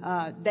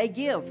 they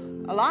give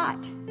a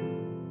lot.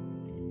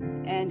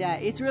 And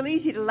it's real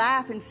easy to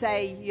laugh and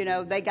say, you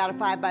know, they got a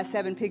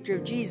 5x7 picture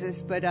of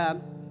Jesus, but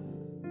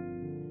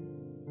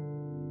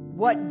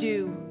what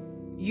do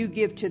you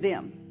give to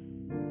them?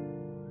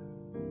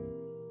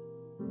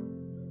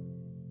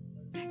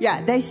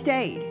 Yeah, they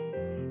stayed.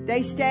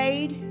 They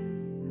stayed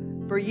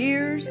for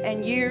years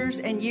and years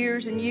and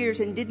years and years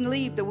and didn't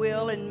leave the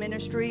will and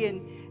ministry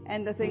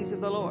and the things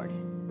of the Lord.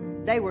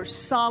 They were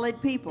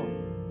solid people.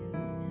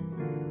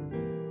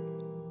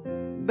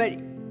 But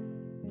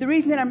the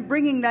reason that I'm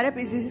bringing that up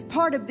is this is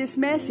part of this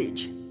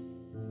message.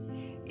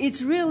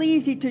 It's real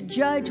easy to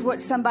judge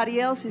what somebody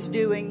else is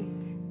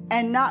doing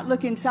and not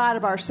look inside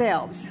of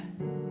ourselves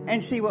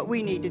and see what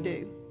we need to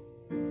do.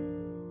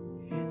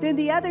 Then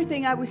the other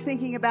thing I was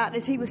thinking about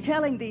as he was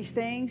telling these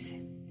things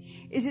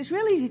is it's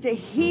real easy to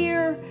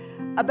hear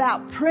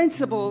about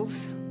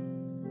principles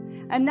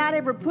and not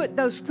ever put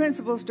those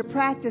principles to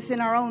practice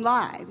in our own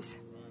lives.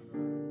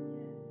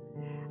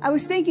 I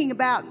was thinking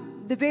about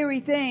the very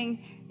thing.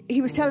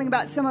 He was telling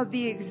about some of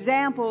the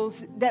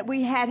examples that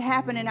we had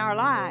happen in our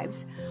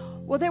lives.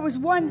 Well, there was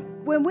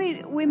one, when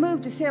we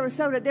moved to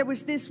Sarasota, there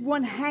was this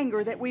one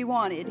hanger that we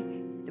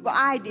wanted. Well,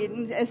 I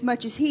didn't as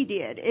much as he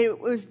did. It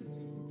was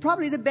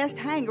probably the best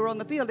hanger on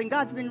the field, and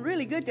God's been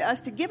really good to us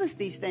to give us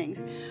these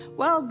things.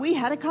 Well, we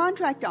had a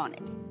contract on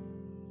it.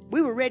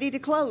 We were ready to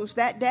close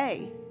that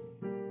day.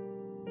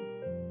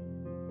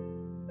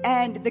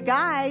 And the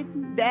guy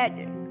that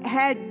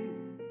had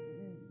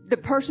the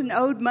person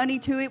owed money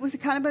to, it was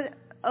kind of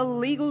a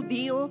legal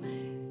deal.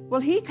 Well,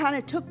 he kind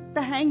of took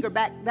the hanger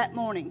back that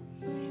morning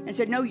and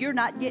said, no, you're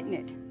not getting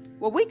it.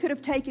 Well, we could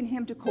have taken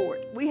him to court.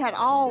 We had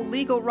all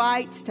legal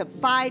rights to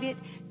fight it,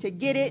 to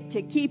get it,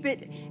 to keep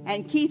it,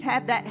 and Keith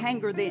had that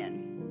hanger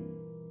then.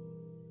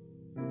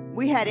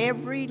 We had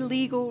every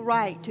legal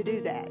right to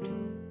do that.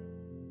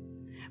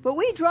 But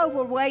we drove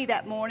away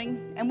that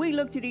morning, and we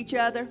looked at each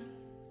other,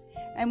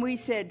 and we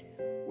said,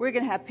 we're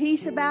going to have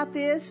peace about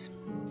this.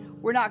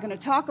 We're not going to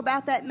talk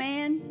about that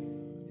man.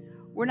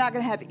 We're not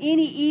going to have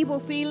any evil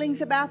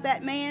feelings about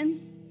that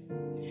man.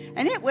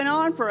 And it went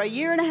on for 1.5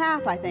 years,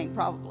 I think,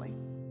 probably.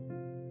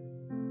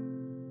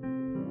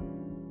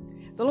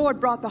 The Lord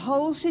brought the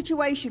whole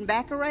situation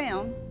back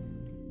around.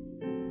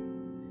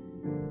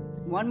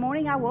 One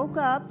morning I woke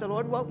up, the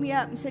Lord woke me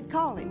up and said,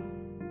 call him.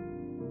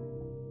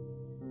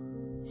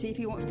 See if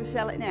he wants to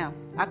sell it now.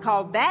 I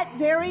called that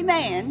very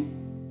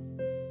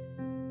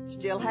man,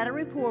 still had a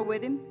rapport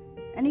with him,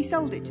 and he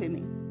sold it to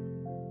me.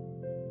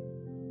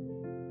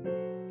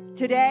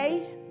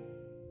 Today,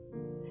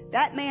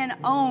 that man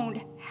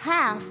owned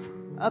half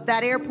of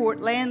that airport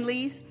land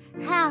lease,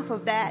 half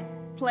of that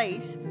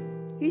place.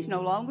 He's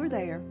no longer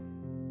there.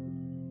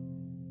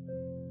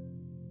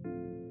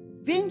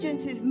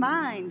 Vengeance is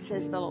mine,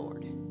 says the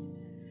Lord.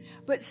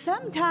 But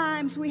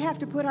sometimes we have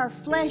to put our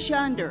flesh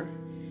under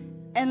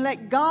and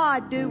let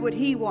God do what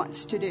He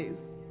wants to do.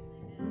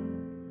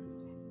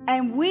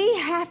 And we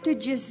have to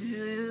just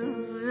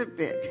zip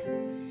it.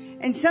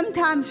 And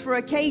sometimes for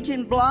a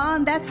Cajun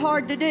blonde, that's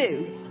hard to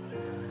do.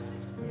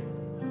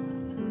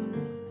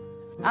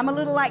 I'm a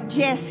little like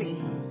Jessie.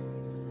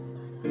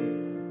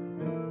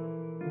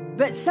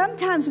 But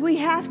sometimes we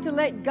have to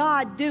let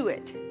God do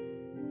it.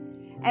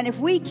 And if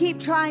we keep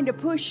trying to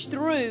push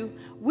through,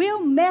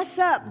 we'll mess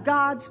up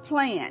God's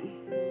plan.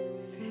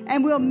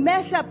 And we'll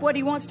mess up what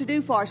He wants to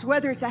do for us,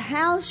 whether it's a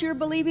house you're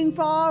believing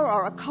for,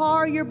 or a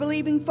car you're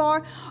believing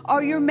for,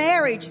 or your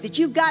marriage, that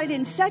you've got it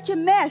in such a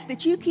mess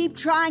that you keep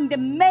trying to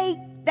make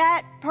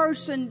that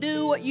person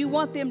do what you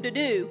want them to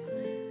do.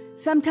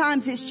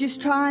 Sometimes it's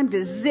just time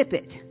to zip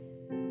it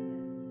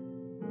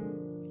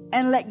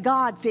and let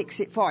God fix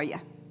it for you.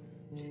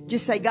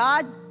 Just say,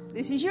 God,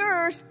 this is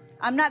yours.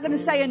 I'm not going to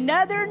say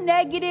another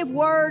negative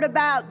word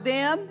about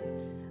them.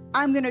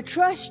 I'm going to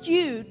trust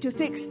you to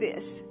fix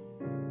this.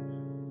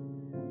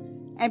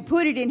 And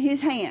put it in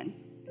His hand.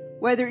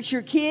 Whether it's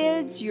your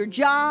kids, your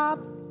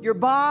job, your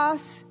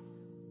boss,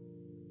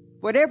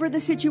 whatever the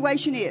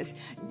situation is.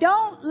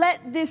 Don't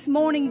let this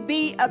morning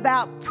be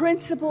about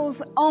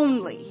principles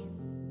only.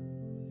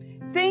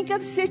 Think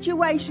of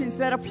situations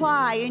that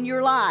apply in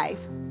your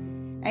life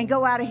and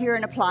go out of here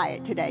and apply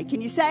it today.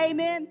 Can you say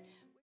amen?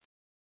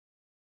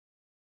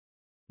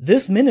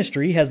 This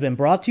ministry has been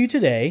brought to you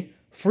today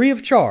free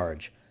of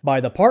charge by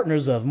the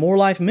partners of More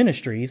Life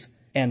Ministries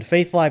and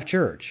Faith Life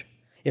Church.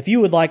 If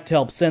you would like to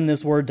help send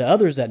this word to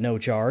others at no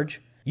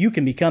charge, you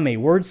can become a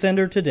word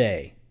sender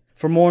today.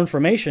 For more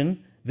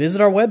information,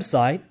 visit our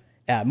website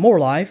at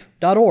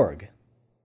morelife.org.